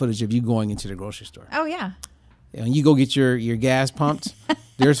video footage of you going into the grocery store. Oh, yeah. And you go get your gas pumped,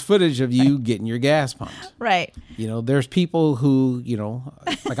 there's footage of you getting your gas pumped. Right. There's people who,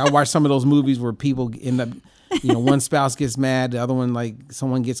 like I watch some of those movies where people end up, one spouse gets mad, the other one, like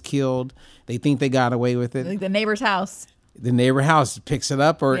someone gets killed. They think they got away with it. Like the neighbor's house. The neighbor house picks it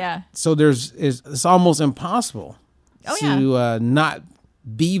up, so it's almost impossible to not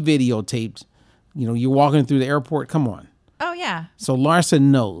be videotaped. You're walking through the airport. Come on. Oh yeah. So Larsa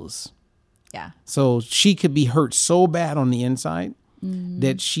knows. Yeah. So she could be hurt so bad on the inside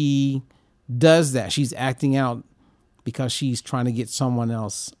that she does that. She's acting out because she's trying to get someone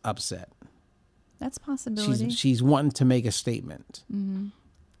else upset. That's a possibility. She's wanting to make a statement. And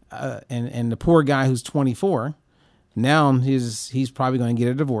the poor guy who's 24, now he's probably going to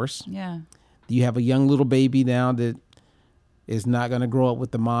get a divorce. Yeah. You have a young little baby now that is not going to grow up with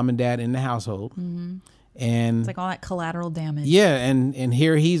the mom and dad in the household. And it's like all that collateral damage. Yeah, and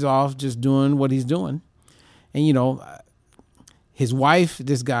here he's off just doing what he's doing. And, his wife,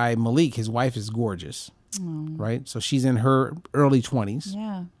 this guy, Malik, his wife is gorgeous. Right? So she's in her early 20s.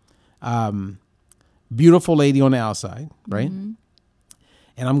 Yeah. Beautiful lady on the outside, right? And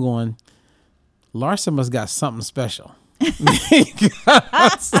I'm going, Larsa must got something special.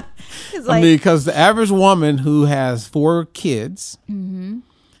 Because the average woman who has 4 kids,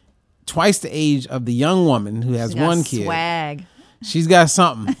 twice the age of the young woman who has 1 kid, swag. She's got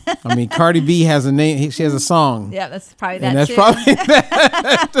something. I mean, Cardi B has a name. She has a song. Yeah, that's probably that. And that's too. probably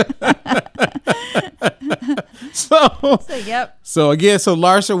that. So again,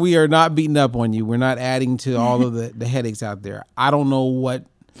 Larsa, we are not beating up on you. We're not adding to all of the headaches out there. I don't know what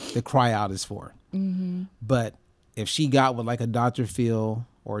the cry out is for, but if she got with like a Dr. Phil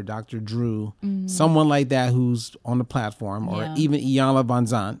or Dr. Drew, someone like that who's on the platform, or even Iyanla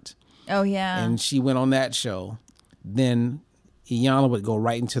Vanzant. Oh yeah. And she went on that show, then Iyanla would go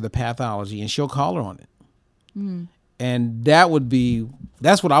right into the pathology and she'll call her on it. And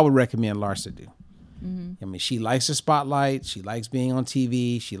that's what I would recommend Larsa do. I mean, she likes the spotlight. She likes being on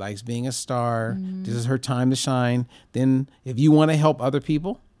TV. She likes being a star. This is her time to shine. Then if you want to help other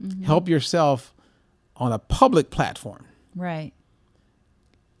people, help yourself on a public platform. Right.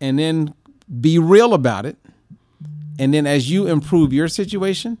 And then be real about it. And then as you improve your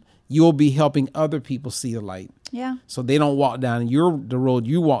situation, you'll be helping other people see the light. Yeah. So they don't walk down the road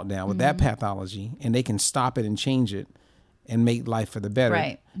you walk down with that pathology, and they can stop it and change it and make life for the better.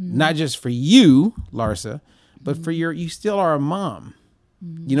 Right. Not just for you, Larsa, but for you still are a mom.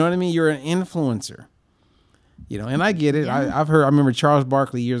 You know what I mean? You're an influencer. And I get it. Yeah. I remember Charles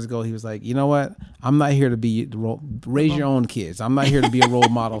Barkley years ago, he was like, you know what? I'm not here to be raise your own kids. I'm not here to be a role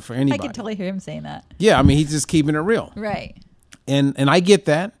model for anybody. I can totally hear him saying that. Yeah, I mean, he's just keeping it real. Right. And I get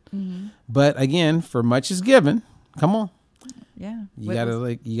that. But again, for much is given. Come on. Yeah. You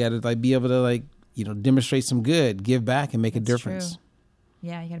gotta be able to demonstrate some good, give back, and make a difference. True.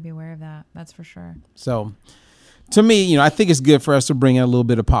 Yeah, you gotta be aware of that. That's for sure. So to me, I think it's good for us to bring in a little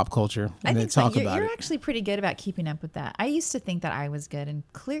bit of pop culture and then talk about it. You're actually pretty good about keeping up with that. I used to think that I was good, and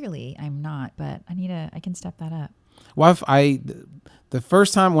clearly I'm not. But I can step that up. Well, the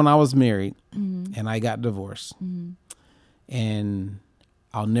first time when I was married and I got divorced, and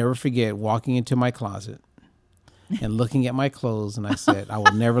I'll never forget walking into my closet and looking at my clothes, and I said, I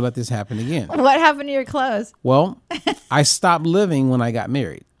will never let this happen again. What happened to your clothes? Well, I stopped living when I got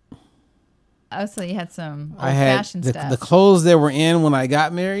married. Oh, so you had some old-fashioned stuff. The clothes that were in when I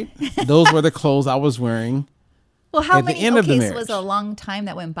got married, those were the clothes I was wearing. Well, how at many? The end of the so marriage. was it a long time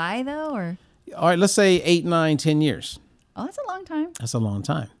that went by though, or? All right, let's say 8, 9, 10 years. Oh, that's a long time. That's a long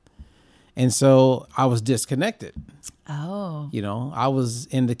time. And so I was disconnected. Oh. I was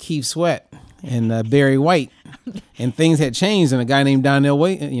in the Keith Sweat and Barry White, and things had changed. And a guy named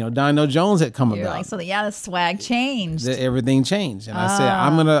Donnell Jones had come You're about. like, so the swag changed. Everything changed. And I said,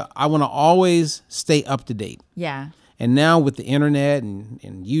 I want to always stay up to date. Yeah. And now with the internet and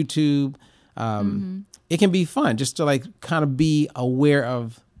YouTube, it can be fun just to kind of be aware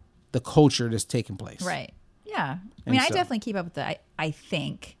of the culture that's taking place. Right. Yeah. I definitely keep up with I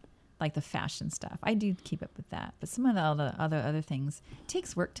think, like the fashion stuff. I do keep up with that. But some of the other things, it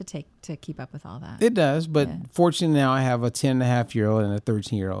takes work to keep up with all that. It does. But fortunately now I have a 10-and-a-half-year-old and a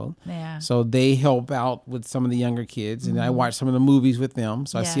 13-year-old. Yeah. So they help out with some of the younger kids. And I watch some of the movies with them.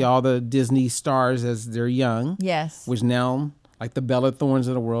 So I see all the Disney stars as they're young. Yes. Which now, like the Bella Thornes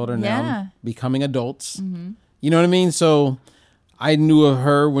of the world, are now becoming adults. You know what I mean? So I knew of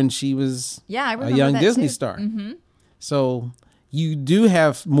her when she was a young Disney star. So you do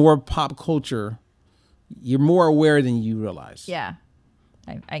have more pop culture. You're more aware than you realize. Yeah.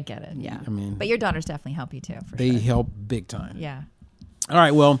 I get it. Yeah. I mean, but your daughters definitely help you too. They help big time. Yeah. All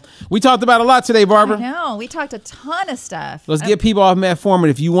right. Well, we talked about a lot today, Barbara. I know. We talked a ton of stuff. Let's get people off metformin.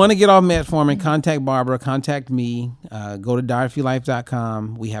 If you want to get off metformin, contact Barbara, contact me. Go to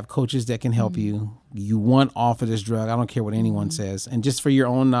dietfreelife.com. We have coaches that can help you. You want off of this drug. I don't care what anyone says. And just for your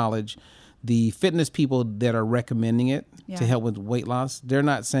own knowledge, the fitness people that are recommending it to help with weight loss, they're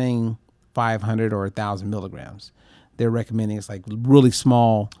not saying 500 or 1,000 milligrams. They're recommending it's like really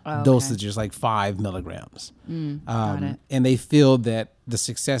small dosages, like 5 milligrams. Got it. And they feel that the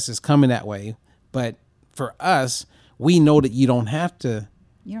success is coming that way. But for us, we know that you don't have to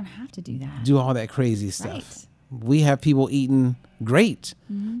do that. Do all that crazy stuff. Right. We have people eating great.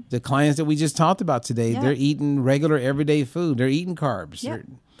 The clients that we just talked about today, they're eating regular everyday food. They're eating carbs.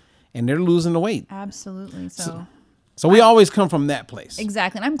 And they're losing the weight. Absolutely. So we always come from that place.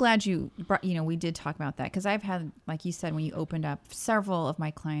 Exactly. And I'm glad you brought, we did talk about that because I've had, like you said, when you opened up, several of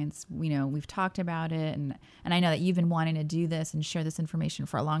my clients, we've talked about it. And I know that you've been wanting to do this and share this information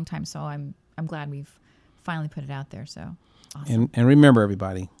for a long time. So I'm glad we've finally put it out there. So awesome. And remember,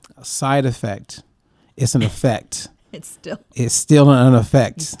 everybody, a side effect, it's an effect. It's still an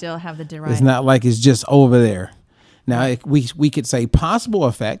effect. You still have the derived. It's not like it's just over there. Now, we could say possible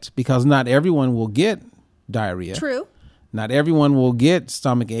effect because not everyone will get diarrhea. True. Not everyone will get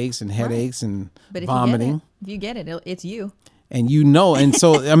stomach aches and headaches and vomiting. If you get it, it's you. And and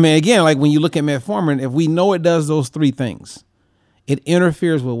so, I mean, again, like when you look at metformin, if we know it does those 3 things, it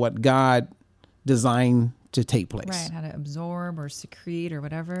interferes with what God designed to take place. Right, how to absorb or secrete or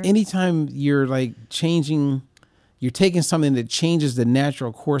whatever. Anytime you're like you're taking something that changes the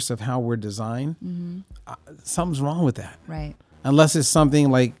natural course of how we're designed, something's wrong with that. Right. Unless it's something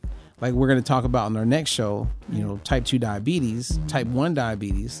like we're going to talk about in our next show, type 2 diabetes, type 1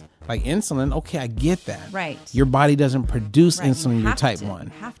 diabetes, like insulin. Okay, I get that. Right. Your body doesn't produce insulin. You're type 1.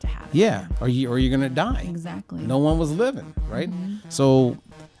 You have to have it. Yeah, or you're going to die. Exactly. No one was living, right? So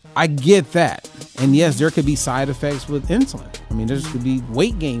I get that. And yes, there could be side effects with insulin. I mean, there could be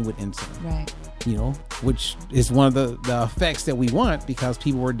weight gain with insulin. Right. Which is one of the effects that we want because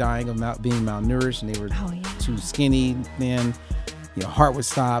people were dying of being malnourished and they were too skinny, thin. Heart would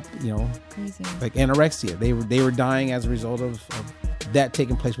stop, Crazy. like anorexia. They were dying as a result of that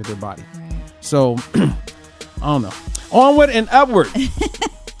taking place with their body. Right. So, I don't know. Onward and upward.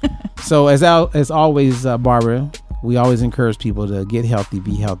 So as always, Barbara, we always encourage people to get healthy,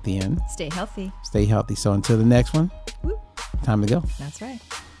 be healthy, and stay healthy. Stay healthy. So until the next one, time to go. That's right.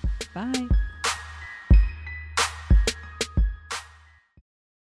 Bye.